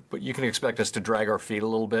 but you can expect us to drag our feet a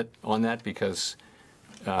little bit on that because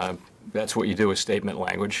that's what you do with statement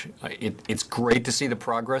language. It's great to see the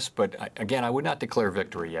progress, but again, I would not declare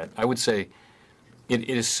victory yet. I would say it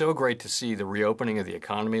is so great to see the reopening of the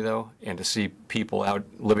economy, though, and to see people out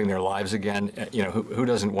living their lives again. Who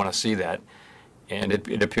doesn't want to see that? And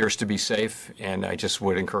it appears to be safe, and I just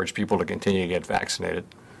would encourage people to continue to get vaccinated.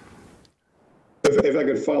 If I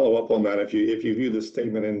could follow up on that, if you view the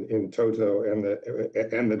statement in toto and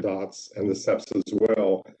the dots and the SEPs as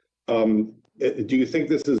well, do you think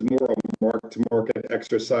this is more a mark-to-market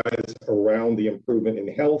exercise around the improvement in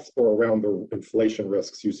health or around the inflation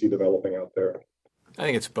risks you see developing out there? I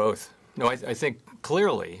think it's both. No, I think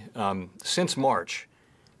clearly since March,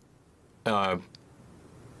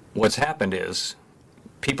 what's happened is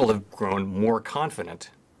people have grown more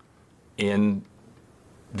confident in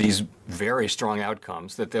these very strong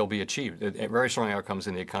outcomes that they'll be achieved. Very strong outcomes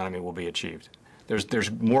in the economy will be achieved.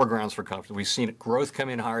 There's more grounds for confidence. We've seen growth come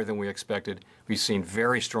in higher than we expected. We've seen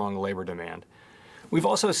very strong labor demand. We've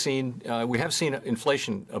also seen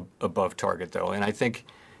inflation above target, though, and I think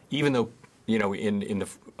even though in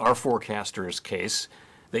our forecasters' case,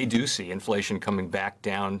 they do see inflation coming back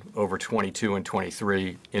down over 22 and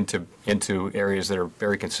 23 into areas that are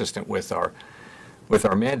very consistent with with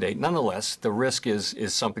our mandate. Nonetheless, the risk is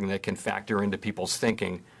something that can factor into people's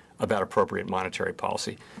thinking about appropriate monetary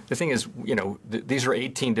policy. The thing is, these are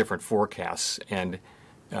 18 different forecasts, and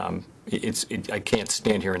I can't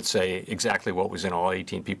stand here and say exactly what was in all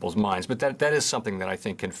 18 people's minds, but that is something that I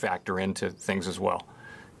think can factor into things as well,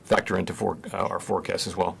 factor into our forecasts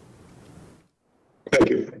as well. Thank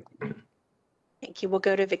you. Thank you. We'll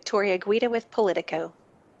go to Victoria Guida with Politico.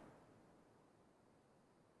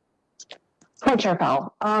 Hi, Chair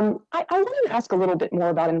Powell. I wanted to ask a little bit more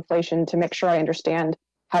about inflation to make sure I understand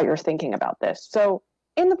how you're thinking about this. So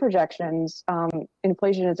in the projections,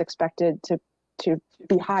 inflation is expected to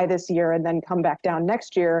be high this year and then come back down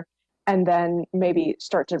next year, and then maybe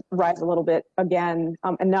start to rise a little bit again,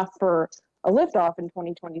 enough for a liftoff in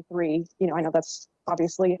 2023. I know that's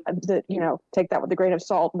obviously, take that with a grain of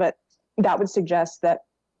salt, but that would suggest that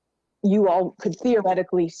you all could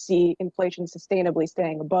theoretically see inflation sustainably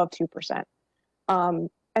staying above 2%.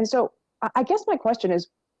 And so I guess my question is,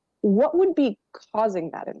 what would be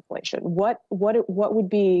causing that inflation? What would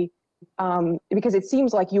be, because it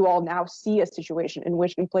seems like you all now see a situation in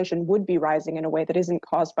which inflation would be rising in a way that isn't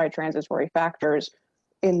caused by transitory factors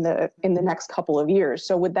in the next couple of years.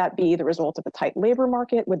 So would that be the result of a tight labor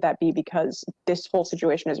market? Would that be because this whole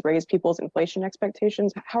situation has raised people's inflation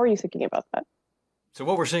expectations? How are you thinking about that? So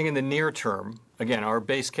what we're seeing in the near term, again, our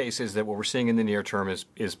base case is that what we're seeing in the near term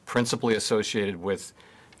is principally associated with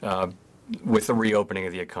the reopening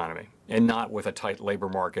of the economy, and not with a tight labor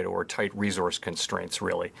market or tight resource constraints,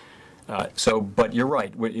 really. But you're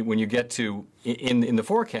right. When you get to in the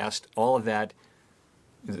forecast, all of that,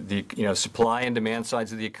 the supply and demand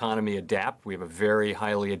sides of the economy adapt. We have a very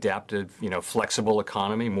highly adaptive, flexible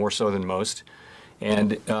economy, more so than most.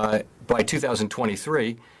 And by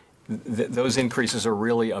 2023, those increases are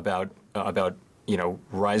really about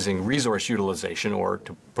rising resource utilization, or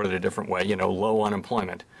to put it a different way, low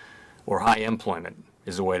unemployment or high employment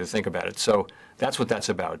is a way to think about it. So that's what that's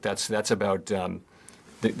about. That's about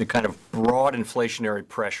the kind of broad inflationary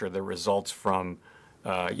pressure that results from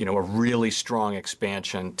a really strong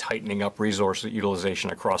expansion, tightening up resource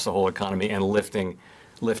utilization across the whole economy, and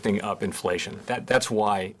lifting up inflation. That's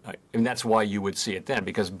why, that's why you would see it then,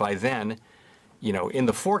 because by then, in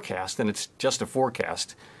the forecast, and it's just a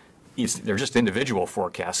forecast, they're just individual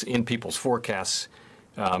forecasts. In people's forecasts,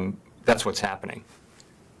 that's what's happening.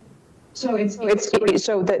 So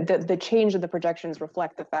the change in the projections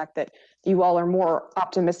reflect the fact that you all are more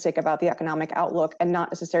optimistic about the economic outlook, and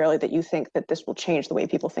not necessarily that you think that this will change the way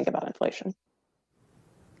people think about inflation.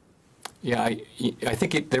 Yeah, I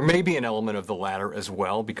think there may be an element of the latter as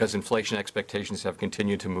well, because inflation expectations have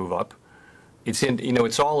continued to move up.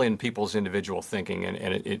 It's all in people's individual thinking,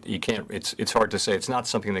 and you can't. It's hard to say. It's not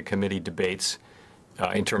something the committee debates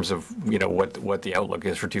in terms of what the outlook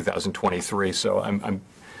is for 2023. So I'm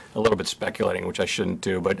a little bit speculating, which I shouldn't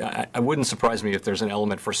do, but I wouldn't surprise me if there's an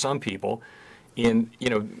element for some people in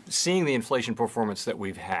seeing the inflation performance that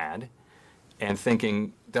we've had, and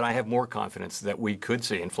thinking that I have more confidence that we could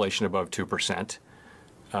see inflation above 2%,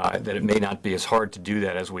 that it may not be as hard to do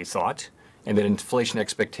that as we thought, and that inflation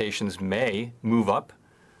expectations may move up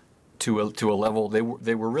to a level.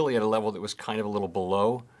 They were really at a level that was kind of a little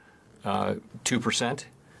below 2%.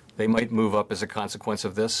 They might move up as a consequence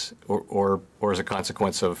of this, or as a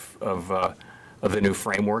consequence of the new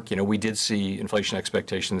framework. We did see inflation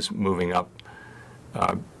expectations moving up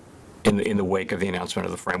in the wake of the announcement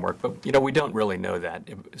of the framework, but we don't really know that.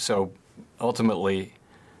 So ultimately,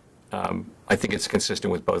 I think it's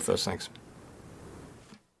consistent with both those things.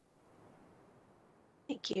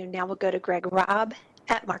 Thank you. Now we'll go to Greg Robb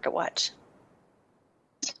at MarketWatch.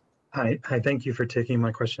 Hi, thank you for taking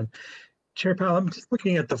my question. Chair Powell, I'm just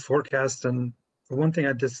looking at the forecast, and the one thing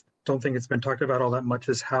I just don't think it's been talked about all that much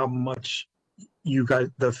is how much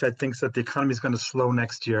the Fed thinks that the economy is going to slow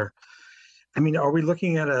next year. I mean, are we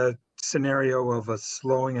looking at a scenario of a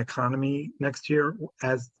slowing economy next year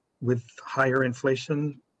as with higher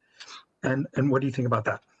inflation? And what do you think about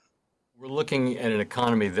that? We're looking at an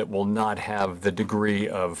economy that will not have the degree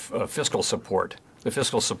of fiscal support. The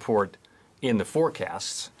fiscal support in the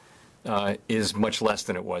forecasts is much less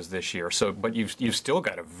than it was this year. So, but you've still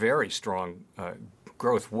got a very strong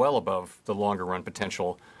growth, well above the longer run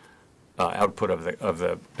potential output of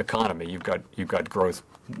the economy. You've got growth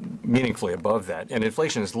meaningfully above that, and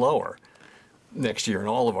inflation is lower next year in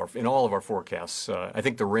all of our forecasts. I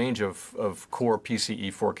think the range of core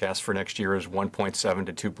PCE forecasts for next year is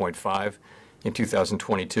 1.7 to 2.5 in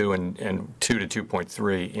 2022, and 2 to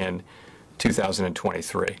 2.3 in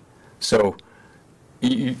 2023. So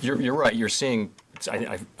you're right. You're seeing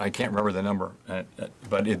I can't remember the number,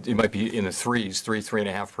 but it might be in the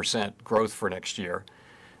 3.5% growth for next year.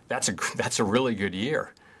 That's a really good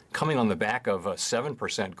year. Coming on the back of a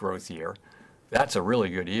 7% growth year, that's a really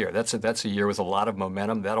good year. That's a year with a lot of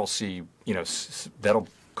momentum. That'll that'll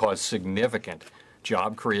cause significant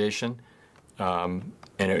job creation, and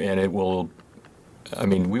it will. I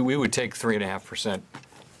mean, we would take 3.5%.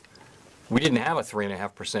 We didn't have a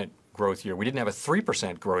 3.5% growth year. We didn't have a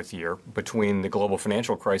 3% growth year between the global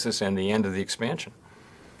financial crisis and the end of the expansion.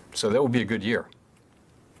 So that would be a good year.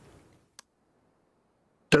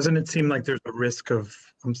 Doesn't it seem like there's a risk of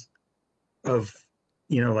like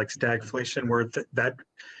stagflation, where that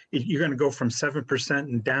if you're going to go from 7%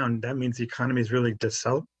 and down, that means the economy is really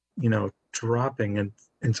dropping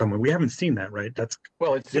in some way. We haven't seen that, right? The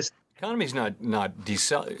economy's not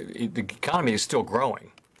the economy is still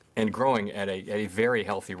growing, and growing at a very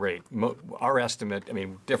healthy rate. Our estimate, I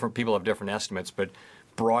mean, different people have different estimates, but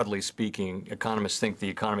broadly speaking, economists think the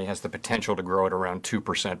economy has the potential to grow at around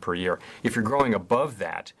 2% per year. If you're growing above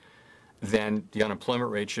that, then the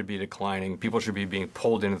unemployment rate should be declining. People should be being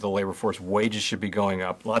pulled into the labor force. Wages should be going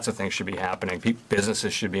up. Lots of things should be happening.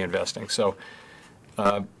 Businesses should be investing. So,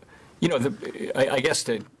 I guess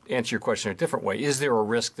to answer your question a different way, is there a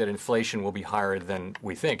risk that inflation will be higher than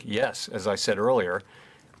we think? Yes. As I said earlier,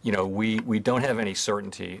 we don't have any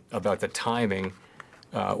certainty about the timing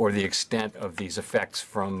or the extent of these effects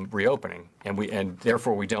from reopening, and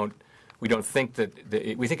therefore we don't think that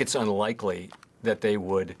we think it's unlikely that they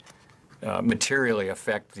would materially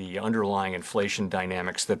affect the underlying inflation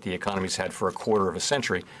dynamics that the economy's had for a quarter of a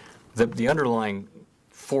century. The underlying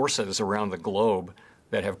forces around the globe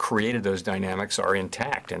that have created those dynamics are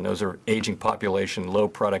intact, and those are aging population, low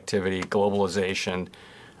productivity, globalization,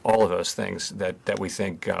 all of those things that we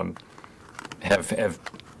think have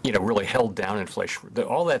really held down inflation.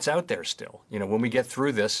 All that's out there still. When we get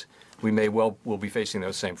through this, we'll be facing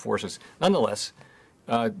those same forces. Nonetheless,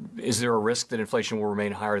 is there a risk that inflation will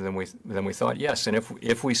remain higher than we thought? Yes, and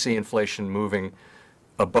if we see inflation moving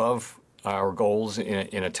above our goals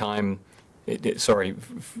in a time,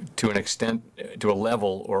 to an extent, to a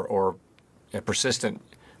level or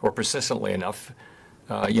persistently enough,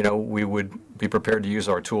 we would be prepared to use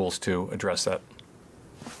our tools to address that.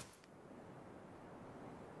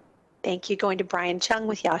 Thank you. Going to Brian Chung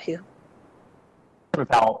with Yahoo. Chairman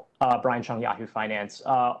Powell, Brian Chung, Yahoo Finance.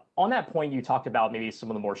 On that point, you talked about maybe some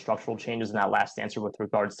of the more structural changes in that last answer with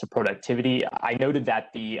regards to productivity. I noted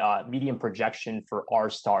that the median projection for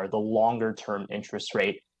R-star, the longer-term interest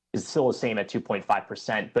rate, is still the same at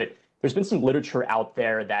 2.5%. But there's been some literature out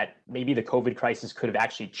there that maybe the COVID crisis could have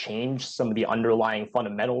actually changed some of the underlying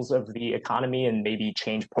fundamentals of the economy and maybe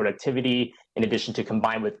changed productivity, in addition to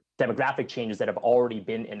combine with demographic changes that have already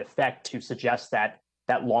been in effect to suggest that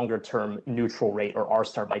that longer-term neutral rate or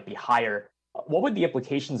R-star might be higher. What would the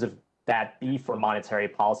implications of that be for monetary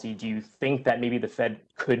policy? Do you think that maybe the Fed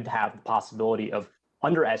could have the possibility of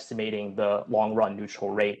underestimating the long-run neutral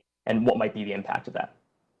rate, and what might be the impact of that?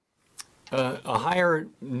 A higher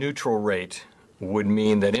neutral rate would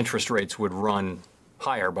mean that interest rates would run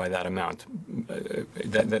higher by that amount,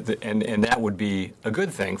 and that would be a good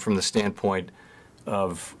thing from the standpoint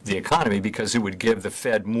of the economy, because it would give the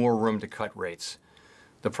Fed more room to cut rates.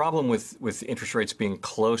 The problem with interest rates being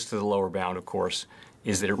close to the lower bound, of course,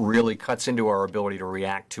 is that it really cuts into our ability to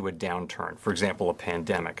react to a downturn, for example, a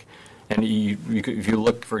pandemic. And if you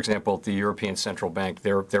look, for example, at the European Central Bank,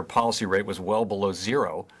 their policy rate was well below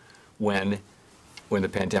zero when the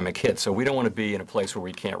pandemic hit. So we don't want to be in a place where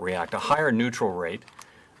we can't react. A higher neutral rate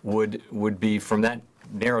would be, from that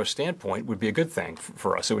narrow standpoint, would be a good thing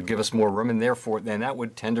for us. It would give us more room, and therefore then that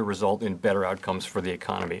would tend to result in better outcomes for the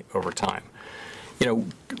economy over time. You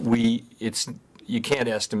can't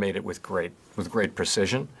estimate it with great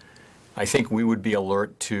precision. I think we would be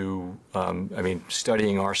alert to,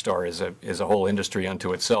 studying R-star is a whole industry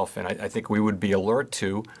unto itself, and I think we would be alert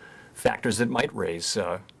to factors that might raise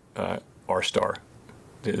R-star,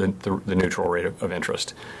 the neutral rate of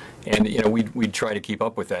interest, and we'd try to keep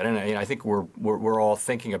up with that, and I think we're all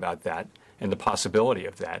thinking about that and the possibility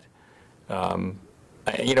of that. There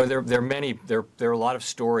are a lot of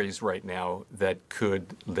stories right now that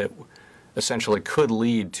essentially could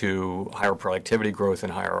lead to higher productivity growth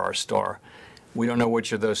and higher R-star. We don't know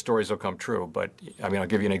which of those stories will come true, but I'll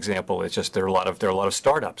give you an example. It's just there are a lot of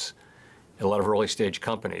startups, a lot of early stage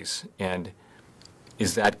companies, and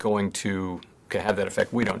is that going to have that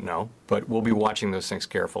effect? We don't know, but we'll be watching those things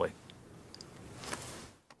carefully.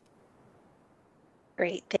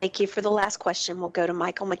 Great. Thank you. For the last question, we'll go to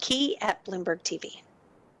Michael McKee at Bloomberg TV.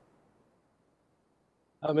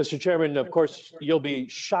 Mr. Chairman, of course, you'll be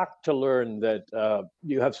shocked to learn that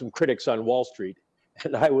you have some critics on Wall Street.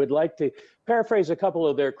 And I would like to paraphrase a couple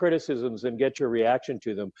of their criticisms and get your reaction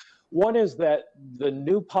to them. One is that the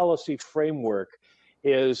new policy framework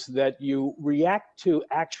is that you react to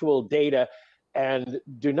actual data and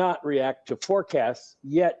do not react to forecasts,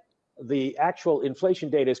 yet the actual inflation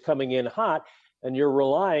data is coming in hot, and you're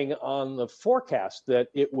relying on the forecast that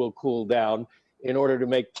it will cool down in order to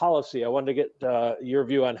make policy. I wanted to get your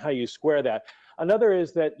view on how you square that. Another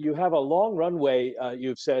is that you have a long runway,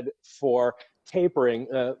 you've said, for tapering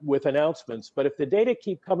with announcements, but if the data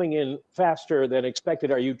keep coming in faster than expected,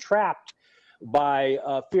 are you trapped by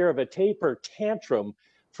fear of a taper tantrum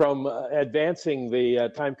from advancing the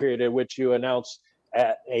time period at which you announce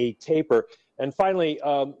a taper? And finally,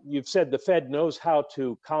 you've said the Fed knows how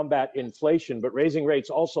to combat inflation, but raising rates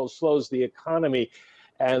also slows the economy.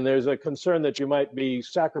 And there's a concern that you might be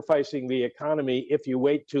sacrificing the economy if you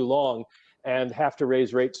wait too long and have to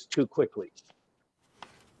raise rates too quickly.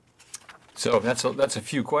 So that's a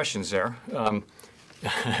few questions there.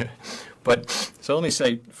 But so let me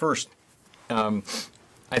say first,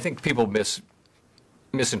 I think people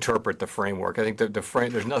misinterpret the framework. I think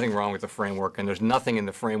there's nothing wrong with the framework, and there's nothing in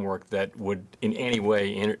the framework that would in any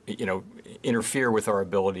way interfere with our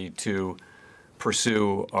ability to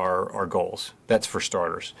pursue our goals. That's for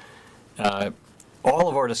starters. All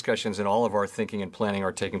of our discussions and all of our thinking and planning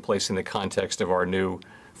are taking place in the context of our new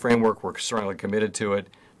framework. We're strongly committed to it.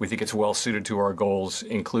 We think it's well suited to our goals,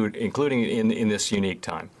 including in this unique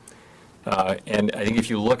time. And I think if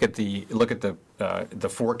you look at the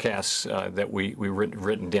forecasts that we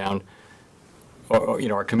written down,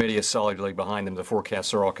 our committee is solidly behind them. The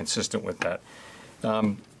forecasts are all consistent with that.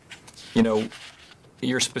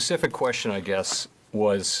 Your specific question, I guess,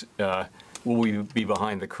 was will we be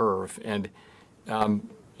behind the curve? And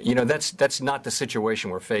that's not the situation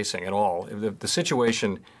we're facing at all. The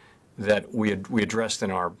situation that we addressed in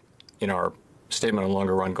our statement on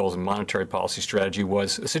longer run goals and monetary policy strategy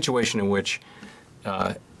was a situation in which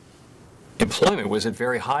employment was at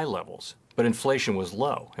very high levels, but inflation was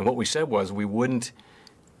low. And what we said was we wouldn't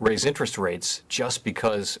raise interest rates just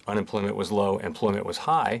because unemployment was low, employment was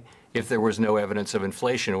high, if there was no evidence of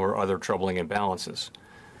inflation or other troubling imbalances.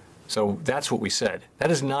 So that's what we said. That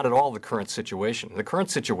is not at all the current situation. The current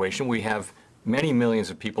situation, we have many millions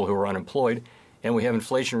of people who are unemployed, and we have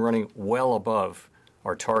inflation running well above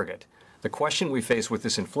our target. The question we face with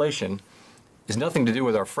this inflation is nothing to do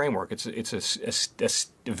with our framework. It's a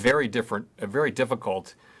very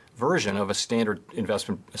difficult version of a standard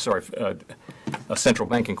a central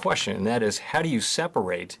banking question, and that is how do you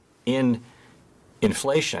separate in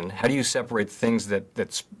inflation? How do you separate things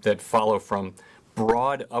that follow from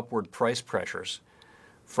broad upward price pressures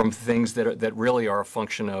from things that really are a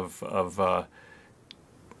function of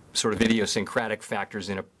sort of idiosyncratic factors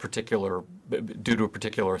due to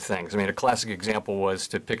particular things? I mean, a classic example was,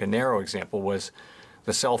 to pick a narrow example, was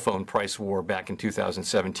the cell phone price war back in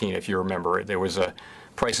 2017. If you remember,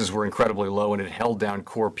 prices were incredibly low, and it held down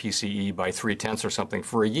core PCE by 0.3 or something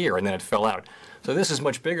for a year, and then it fell out. So this is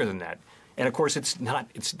much bigger than that. And of course, it's not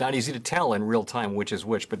easy to tell in real time which is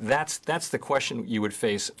which, but that's the question you would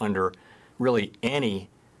face under really any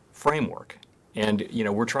framework. And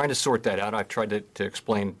we're trying to sort that out. I've tried to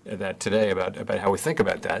explain that today about how we think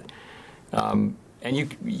about that. And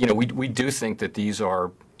we do think that these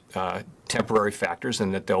are temporary factors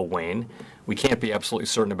and that they'll wane. We can't be absolutely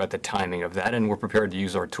certain about the timing of that, and we're prepared to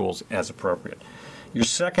use our tools as appropriate. Your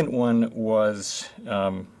second one was,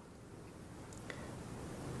 we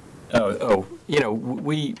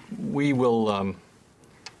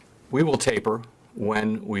will taper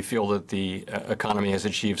when we feel that the economy has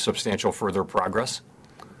achieved substantial further progress,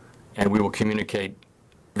 and we will communicate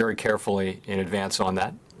very carefully in advance on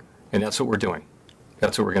that, and that's what we're doing.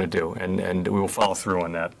 That's what we're going to do, and we will follow through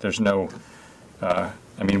on that. There's no,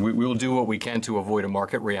 we will do what we can to avoid a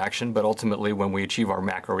market reaction, but ultimately, when we achieve our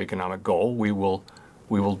macroeconomic goal, we will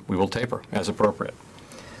taper as appropriate.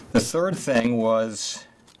 The third thing was,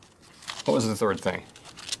 what was the third thing?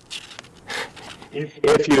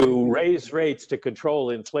 If you raise rates to control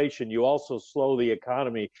inflation, you also slow the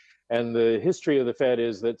economy. And the history of the Fed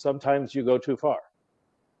is that sometimes you go too far.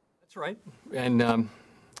 That's right. And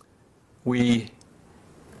we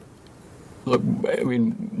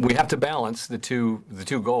have to balance the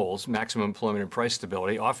two goals, maximum employment and price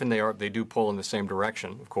stability. Often they do pull in the same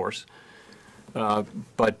direction, of course.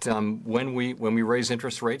 But when we raise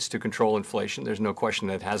interest rates to control inflation, there's no question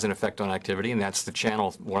that it has an effect on activity, and that's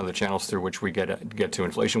one of the channels through which we get to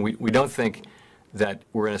inflation. We don't think that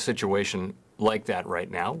we're in a situation like that right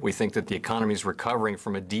now. We think that the economy is recovering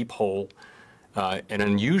from a deep hole an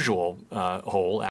unusual hole